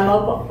I'm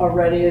up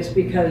already is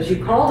because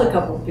you called a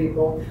couple of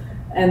people.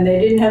 And they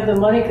didn't have the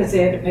money because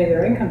they had to pay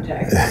their income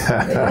tax.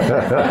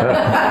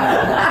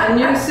 And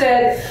you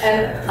said,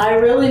 and I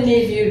really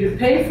need you to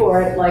pay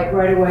for it like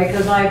right away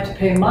because I have to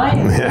pay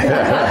mine.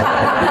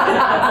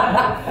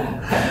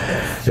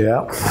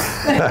 Yeah.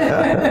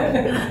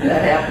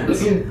 That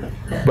happens.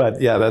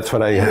 But yeah, that's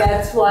what I.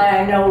 That's why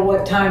I know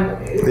what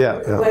time, Yeah.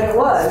 when it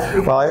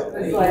was. Well,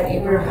 It's like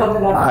we're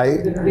coming up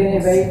to the beginning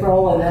of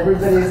April and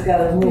everybody's got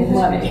to move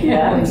money.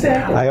 Yeah,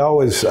 exactly. I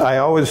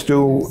always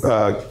do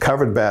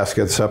covered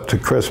baskets up to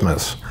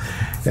Christmas,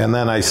 and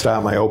then I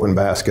start my open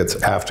baskets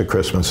after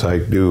Christmas. I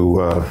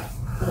do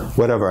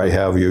whatever I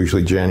have,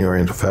 usually January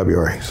into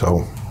February.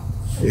 So,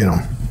 you know,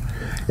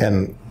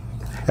 and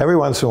every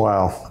once in a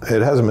while,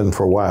 it hasn't been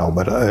for a while,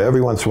 but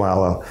every once in a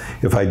while,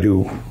 if I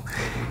do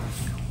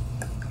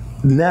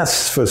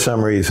nests, for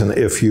some reason,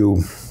 if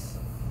you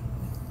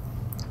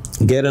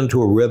get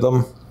into a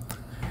rhythm,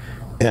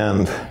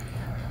 and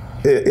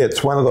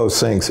it's one of those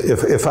things,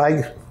 if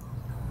I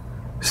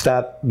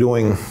start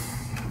doing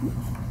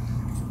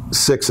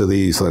 6 of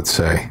these, let's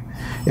say,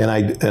 and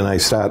I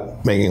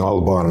start making all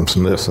the bottoms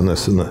and this and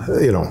this and the,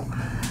 you know,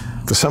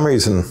 for some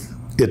reason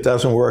it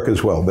doesn't work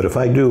as well. But if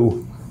I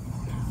do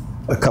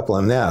a couple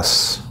of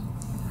nests,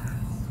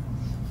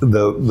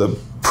 the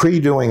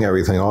pre-doing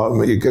everything,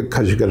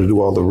 because you got to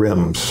do all the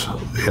rims.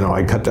 You know,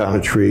 I cut down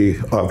a tree,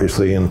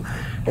 obviously, and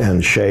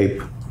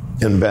shape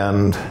and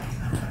bend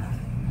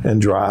and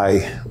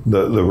dry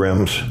the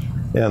rims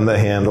and the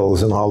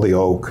handles and all the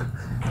oak.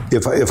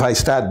 If I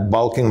start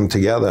bulking them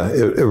together,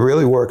 it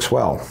really works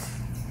well.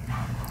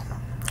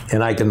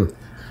 And I can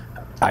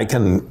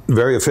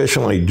very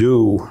efficiently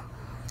do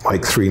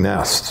like 3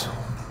 nests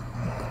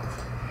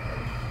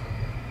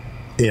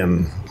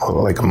in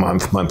like a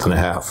month and a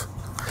half.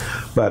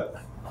 But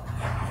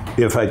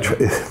if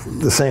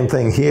the same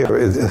thing here,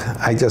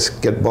 I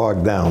just get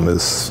bogged down.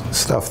 There's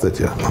stuff that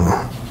you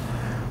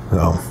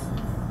know.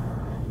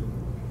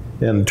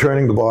 And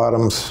turning the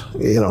bottoms,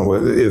 you know,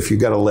 if you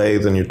got a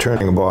lathe and you're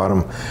turning the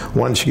bottom,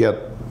 once you get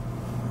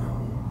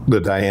the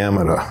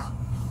diameter,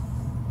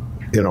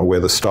 you know, where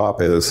the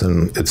stop is,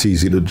 and it's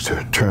easy to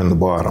turn the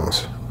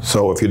bottoms.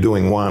 So if you're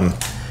doing one,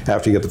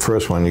 after you get the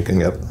first one, you can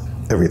get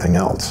everything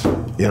else.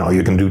 You know,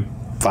 you can do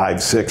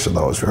 5, 6 of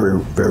those very,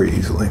 very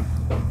easily.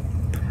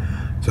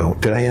 So,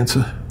 did I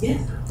answer? Yeah.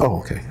 Oh,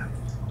 okay.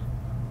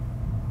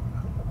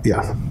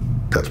 Yeah,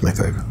 that's my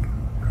favorite.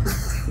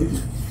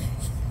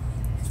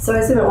 So I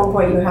assume at one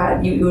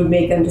point you would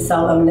make them to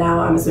sell them. Now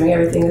I'm assuming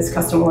everything is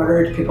custom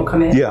ordered. People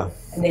come in. Yeah.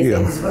 And they say,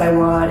 this is what I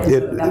want. And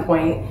so at that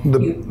point,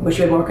 you wish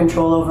you had more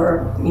control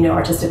over, you know,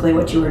 artistically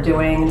what you were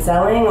doing and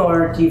selling,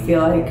 or do you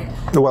feel like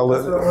we're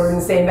ordering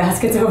the same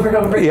baskets over and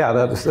over again? Yeah,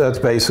 that's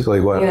basically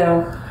what. You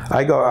know,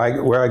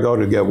 where I go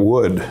to get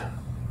wood,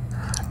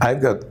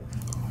 I've got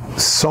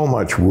so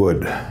much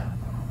wood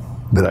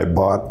that I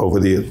bought over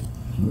the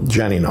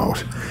Jenny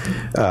knows.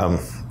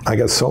 I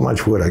got so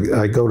much wood.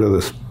 I go to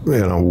this,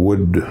 you know,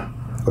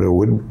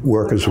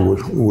 woodworkers,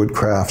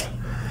 woodcraft,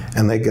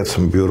 and they get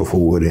some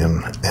beautiful wood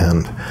in,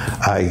 and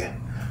I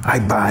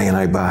buy and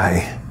I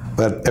buy,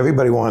 but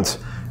everybody wants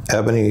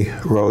ebony,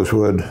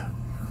 rosewood,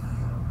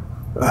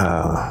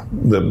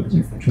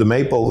 the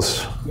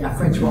maples, Yeah,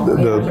 French walnut.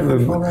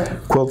 the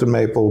quilted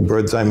maple,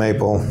 bird's eye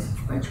maple.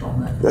 French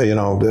walnut. You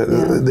know,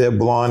 they're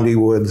blondie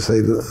woods.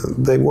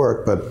 They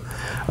work, but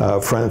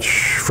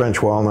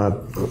French walnut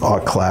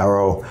or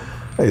claro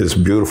is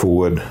beautiful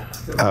wood.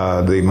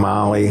 The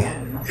Mali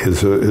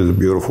is a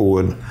beautiful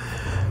wood,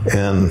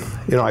 and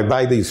you know, I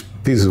buy these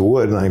pieces of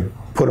wood and I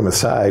put them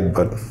aside,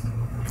 but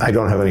I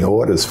don't have any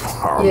orders for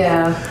them.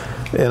 yeah.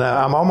 And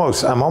I'm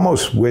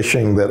almost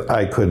wishing that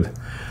I could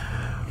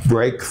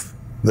break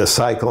the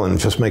cycle and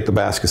just make the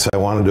baskets I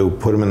want to do,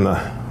 put them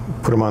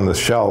on the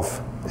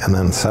shelf, and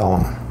then sell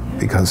them,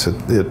 because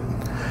then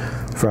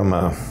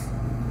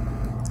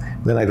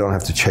I don't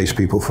have to chase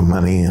people for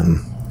money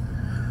and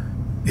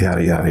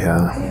yada yada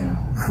yada.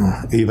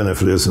 Yeah. Even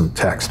if it isn't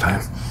tax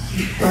time.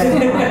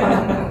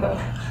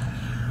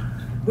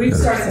 We've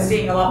started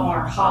seeing a lot more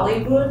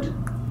Hollywood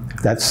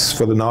That's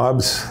for the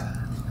knobs.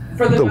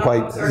 for the white,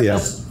 knobs, or yeah.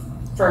 just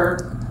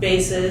for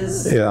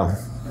bases. Yeah.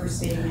 We're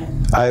seeing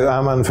it.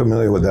 I'm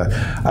unfamiliar with that.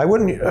 I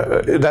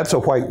wouldn't. That's a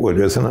white wood,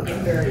 isn't it?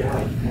 Very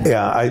white.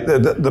 Yeah.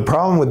 The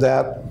problem with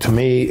that to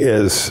me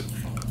is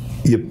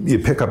you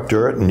pick up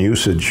dirt and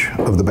usage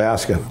of the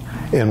basket,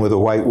 and with a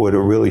white wood, it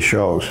really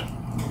shows.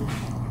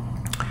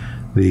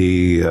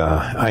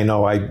 I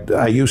know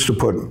I used to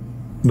put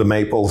the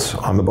maples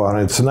on the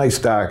bottom. It's a nice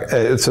dark.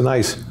 It's a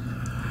nice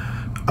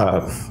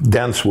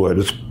dense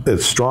wood.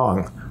 It's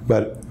strong,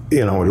 but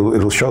you know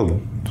it'll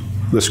show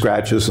the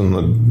scratches and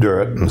the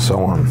dirt and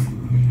so on.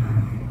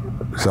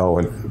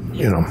 So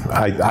you know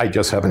I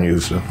just haven't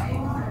used it,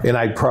 and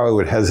I probably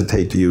would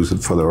hesitate to use it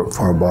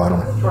for a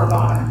bottom. For a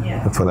bottom,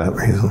 yeah. For that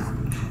reason.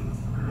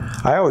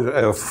 I always,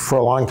 for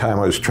a long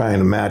time, I was trying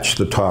to match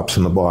the tops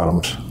and the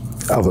bottoms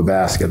of a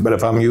basket. But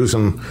if I'm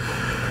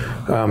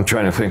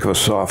trying to think of a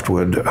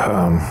softwood,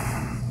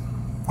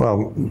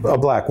 well, a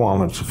black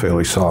walnut's a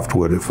fairly soft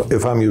wood.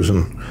 If I'm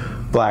using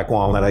black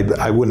walnut,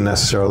 I wouldn't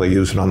necessarily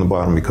use it on the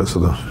bottom because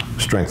of the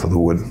strength of the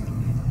wood.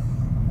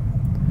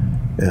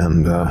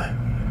 And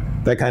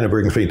that kind of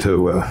brings me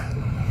to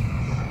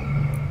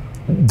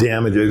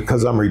damages,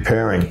 because I'm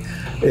repairing.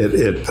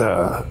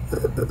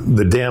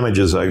 the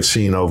damages I've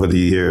seen over the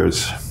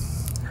years.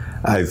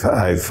 I've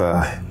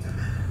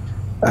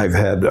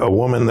had a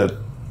woman that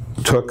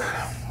took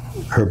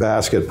her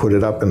basket, put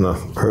it up in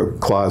her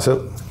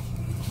closet.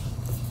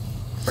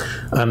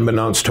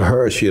 Unbeknownst to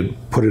her, she had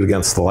put it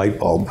against the light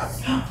bulb,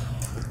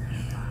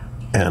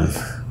 and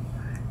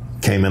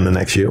came in the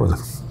next year with a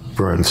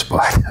burn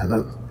spot.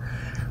 And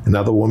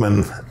another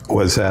woman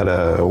was at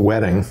a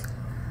wedding,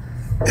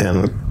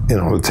 and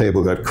the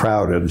table got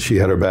crowded. She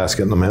had her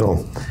basket in the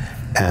middle,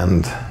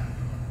 and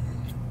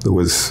there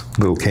was a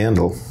little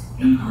candle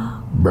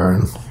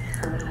burn.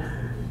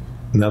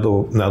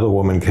 Another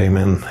woman came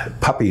in.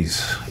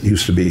 Puppies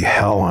used to be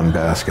hell on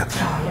baskets.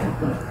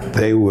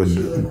 They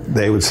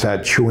would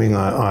start chewing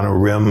on a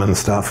rim and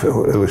stuff.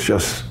 It was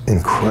just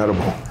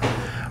incredible.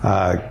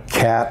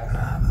 Cat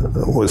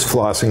was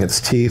flossing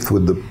its teeth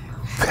with the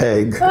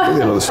peg,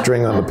 the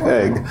string on the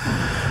peg.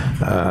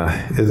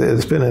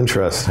 It's been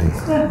interesting.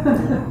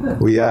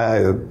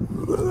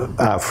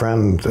 Our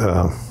friend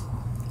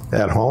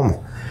at home,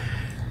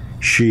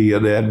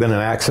 there had been an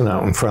accident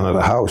out in front of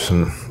the house,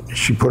 and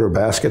she put her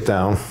basket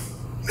down.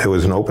 It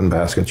was an open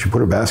basket. She put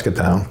her basket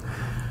down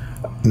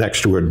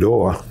next to her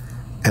door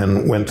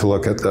and went to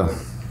look at the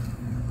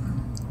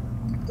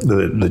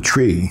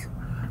tree.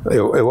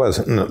 It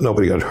wasn't,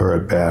 nobody got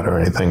hurt bad or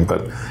anything,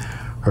 but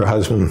her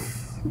husband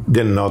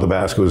didn't know the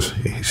basket was,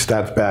 he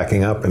starts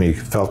backing up and he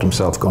felt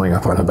himself going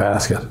up on a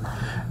basket.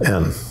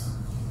 And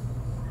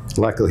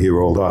luckily he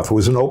rolled off. It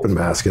was an open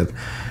basket,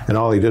 and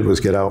all he did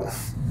was get out,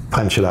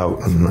 punch it out,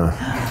 and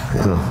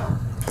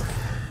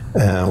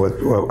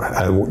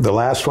the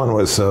last one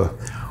was a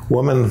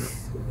woman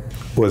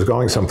was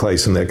going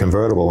someplace in their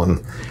convertible,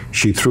 and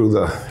she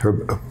put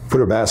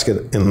her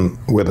basket in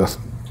where the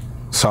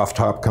soft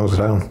top comes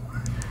down.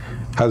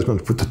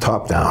 Husband put the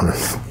top down.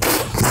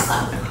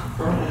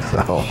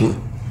 So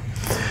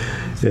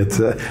it's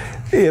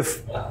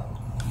if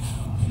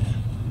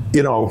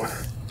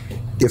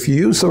you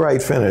use the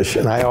right finish,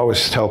 and I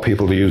always tell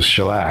people to use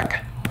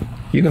shellac,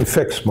 you can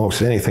fix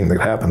most anything that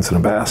happens in a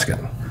basket.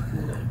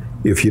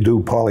 If you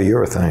do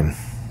polyurethane,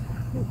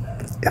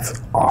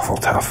 it's awful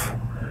tough.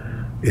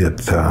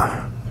 It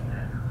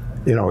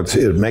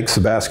makes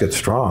the basket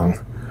strong.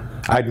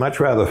 I'd much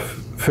rather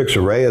fix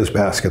a Reyes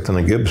basket than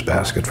a Gibbs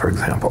basket, for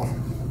example.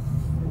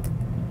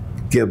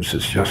 Gibbs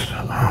is just,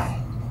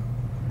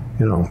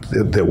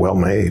 they're well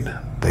made.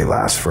 They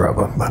last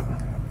forever. But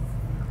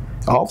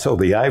also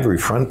the ivory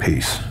front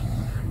piece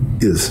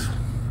is,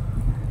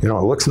 it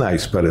looks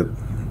nice, but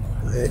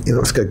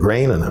it's got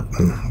grain in it,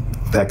 and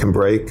that can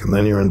break, and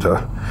then you're into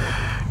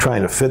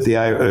trying to fit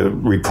the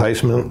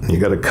replacement, and you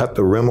got to cut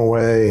the rim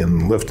away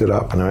and lift it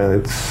up, and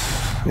it's,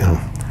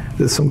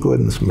 there's some good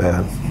and some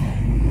bad.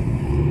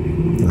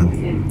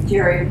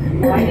 Jerry,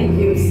 why did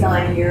you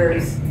sign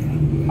yours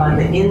on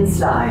the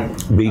inside?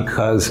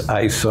 Because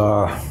I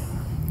saw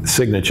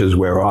signatures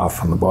wear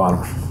off on the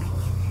bottom.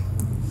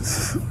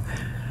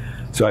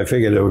 So I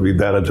figured it would be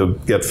better to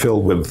get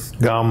filled with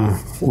gum,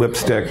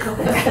 lipstick,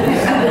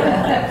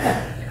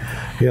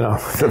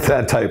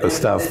 that type of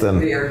stuff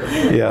than,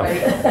 yeah.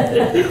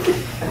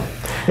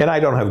 And I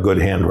don't have good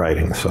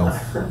handwriting, so.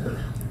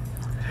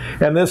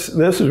 And this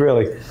is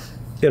really,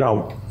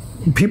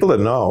 people that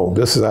know,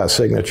 this is our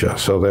signature,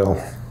 so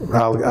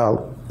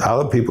I'll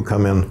have people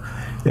come in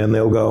and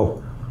they'll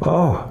go,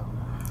 oh,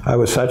 I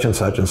was such and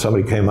such, and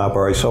somebody came up,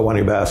 or I saw one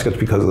of your baskets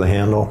because of the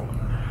handle.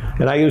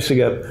 And I used to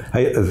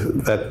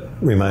that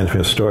reminds me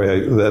of a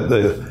story, that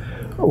the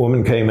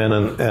woman came in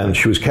and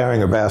she was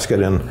carrying her basket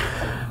in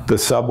the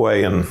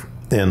subway in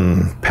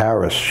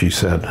Paris, she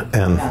said,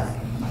 and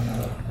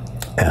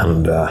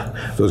there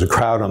was a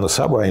crowd on the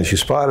subway, and she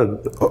spotted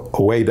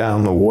way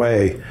down the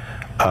way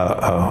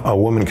a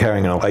woman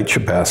carrying a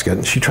lightship basket,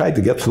 and she tried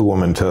to get to the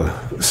woman to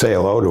say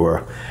hello to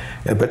her,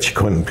 but she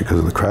couldn't because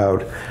of the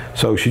crowd.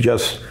 So she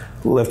just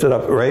lifted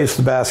up, raised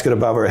the basket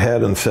above her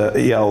head, and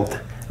yelled,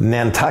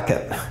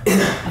 "Nantucket!"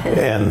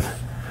 And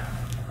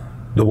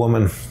the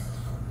woman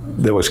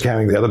that was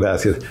carrying the other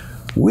basket,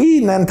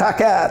 "We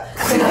Nantucket!"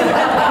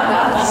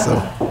 So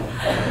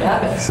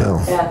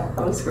yeah,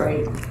 that was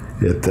great.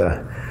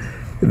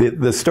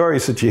 The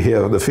stories that you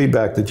hear, the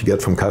feedback that you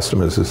get from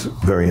customers is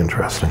very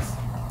interesting.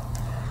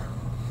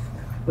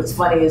 What's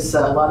funny is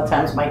a lot of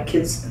times my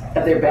kids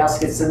have their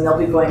baskets and they'll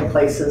be going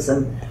places,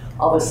 and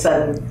all of a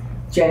sudden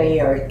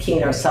Jenny or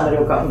Keen or somebody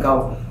will go up and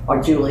go,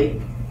 or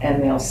Julie,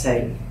 and they'll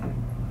say,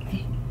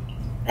 "Hey,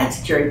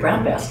 that's a Jerry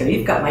Brown basket.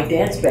 You've got my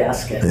dad's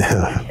basket."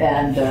 Yeah.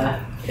 And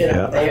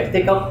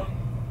they go,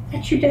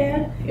 "That's your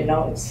dad?" You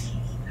always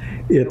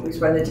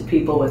run into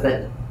people with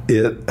it.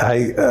 The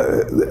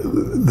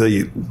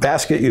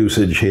basket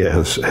usage here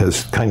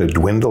has kind of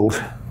dwindled.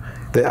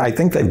 I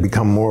think they've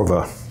become more of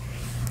a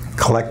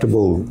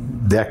collectible,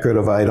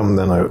 decorative item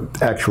than an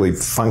actually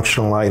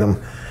functional item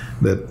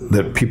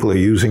that people are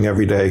using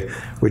every day,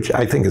 which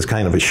I think is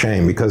kind of a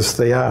shame, because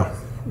they are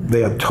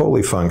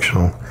totally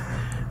functional,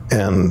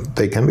 and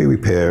they can be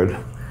repaired,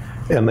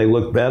 and they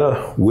look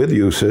better with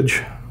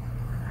usage.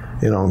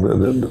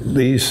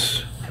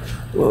 These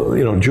well,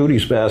 you know,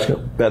 Judy's basket,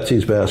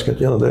 Betsy's basket,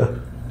 you know,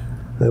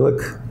 they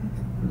look,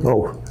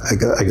 oh,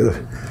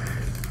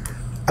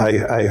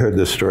 I heard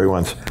this story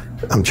once.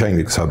 I'm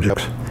changing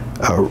subjects.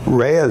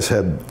 Reyes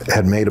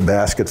had made a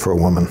basket for a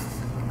woman,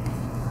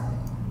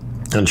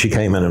 and she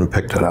came in and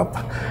picked it up,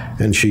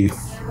 and she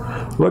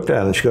looked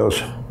at it and she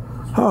goes,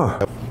 oh,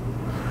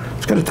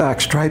 it's got a dark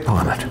stripe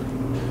on it.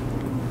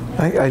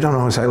 I don't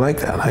know as I like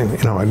that.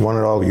 I'd want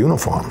it all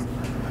uniform.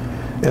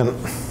 And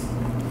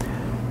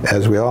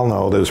as we all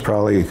know, there's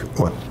probably,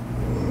 what,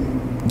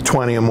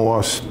 20 or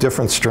more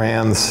different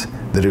strands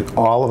that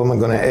all of them are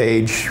going to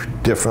age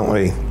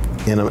differently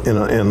in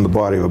the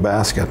body of a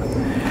basket.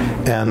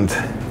 And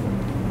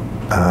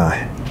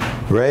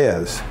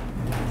Reyes,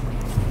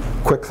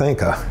 quick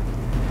thinker,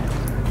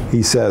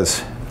 he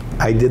says,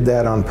 I did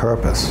that on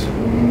purpose.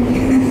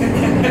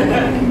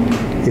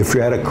 If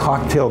you're at a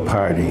cocktail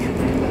party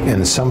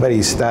and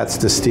somebody starts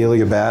to steal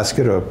your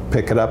basket or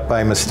pick it up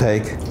by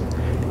mistake,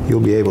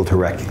 you'll be able to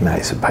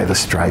recognize it by the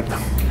stripe.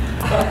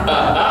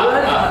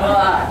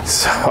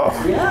 So,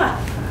 yeah.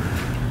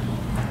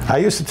 I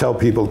used to tell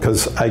people,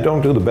 because I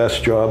don't do the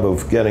best job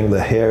of getting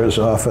the hairs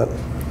off it,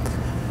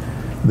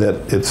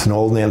 that it's an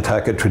old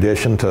Nantucket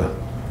tradition to,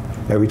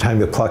 every time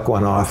you pluck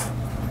one off,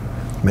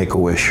 make a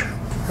wish.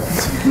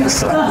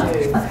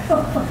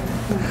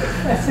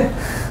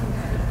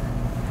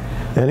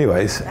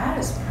 Anyways. That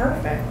is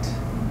perfect.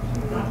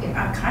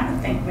 I kind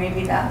of think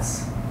maybe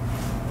that's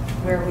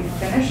where we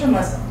finish,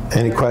 unless.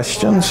 Any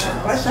questions?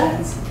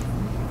 Questions?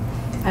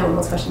 I have one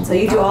more question. So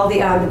you do all the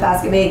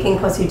basket making,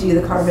 plus you do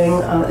the carving,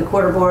 the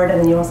quarter board,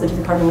 and then you also do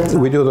the carving as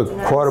well? We do the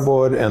quarter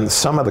board and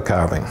some of the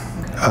carving.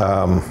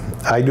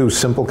 I do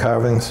simple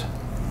carvings.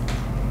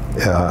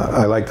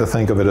 I like to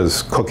think of it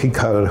as cookie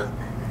cutter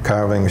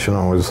carvings, you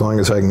know, as long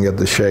as I can get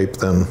the shape,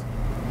 then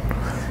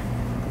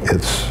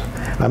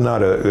I'm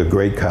not a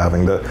great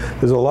carving.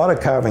 There's a lot of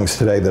carvings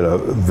today that are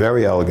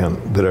very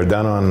elegant, that are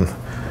done on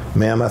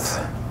mammoth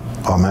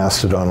or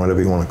mastodon,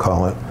 whatever you want to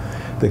call it.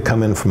 They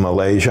come in from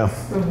Malaysia,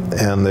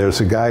 and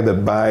there's a guy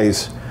that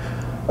buys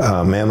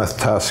mammoth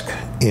tusk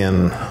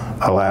in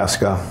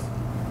Alaska,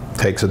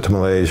 takes it to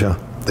Malaysia,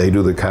 they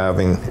do the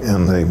carving,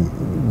 and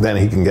then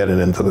he can get it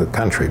into the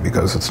country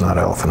because it's not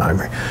elephant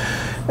ivory.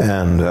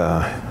 And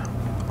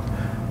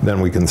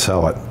then we can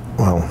sell it.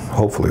 Well,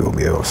 hopefully we'll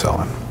be able to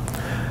sell it.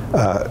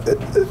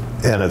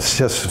 And it's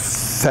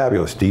just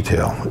fabulous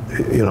detail.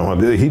 You know,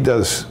 he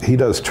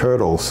does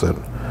turtles that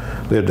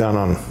they're done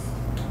on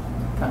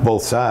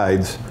both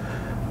sides,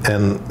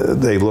 and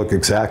they look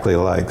exactly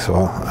alike,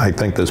 so I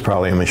think there's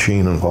probably a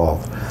machine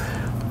involved.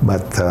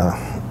 But,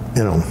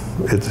 you know,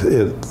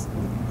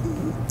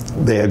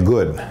 they are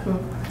good.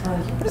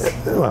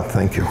 Well,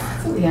 thank you.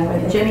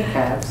 Jenny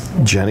Calves.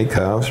 Jenny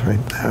Calves, right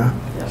there.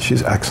 Yeah.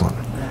 She's excellent.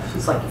 Yeah,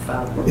 she's like your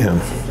father. Yeah.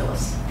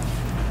 Ridiculous.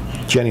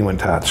 Jenny went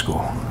to art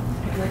school.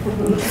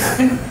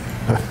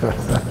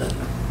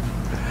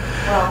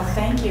 Well,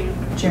 thank you,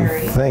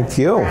 Jerry. Thank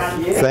you.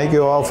 Thank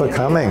you all for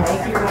coming.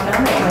 Thank you for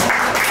coming.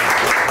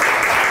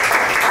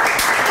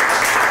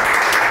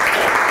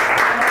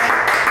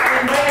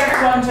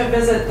 To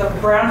visit the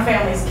Brown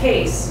family's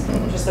case,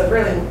 which is a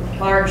really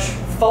large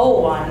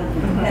full one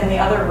in the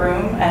other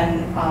room,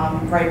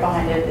 and right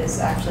behind it is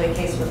actually a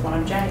case with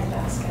one of Jenny's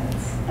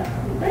baskets.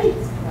 Great.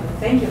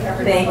 Thank you,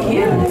 everybody. Thank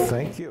you.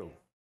 Thank you.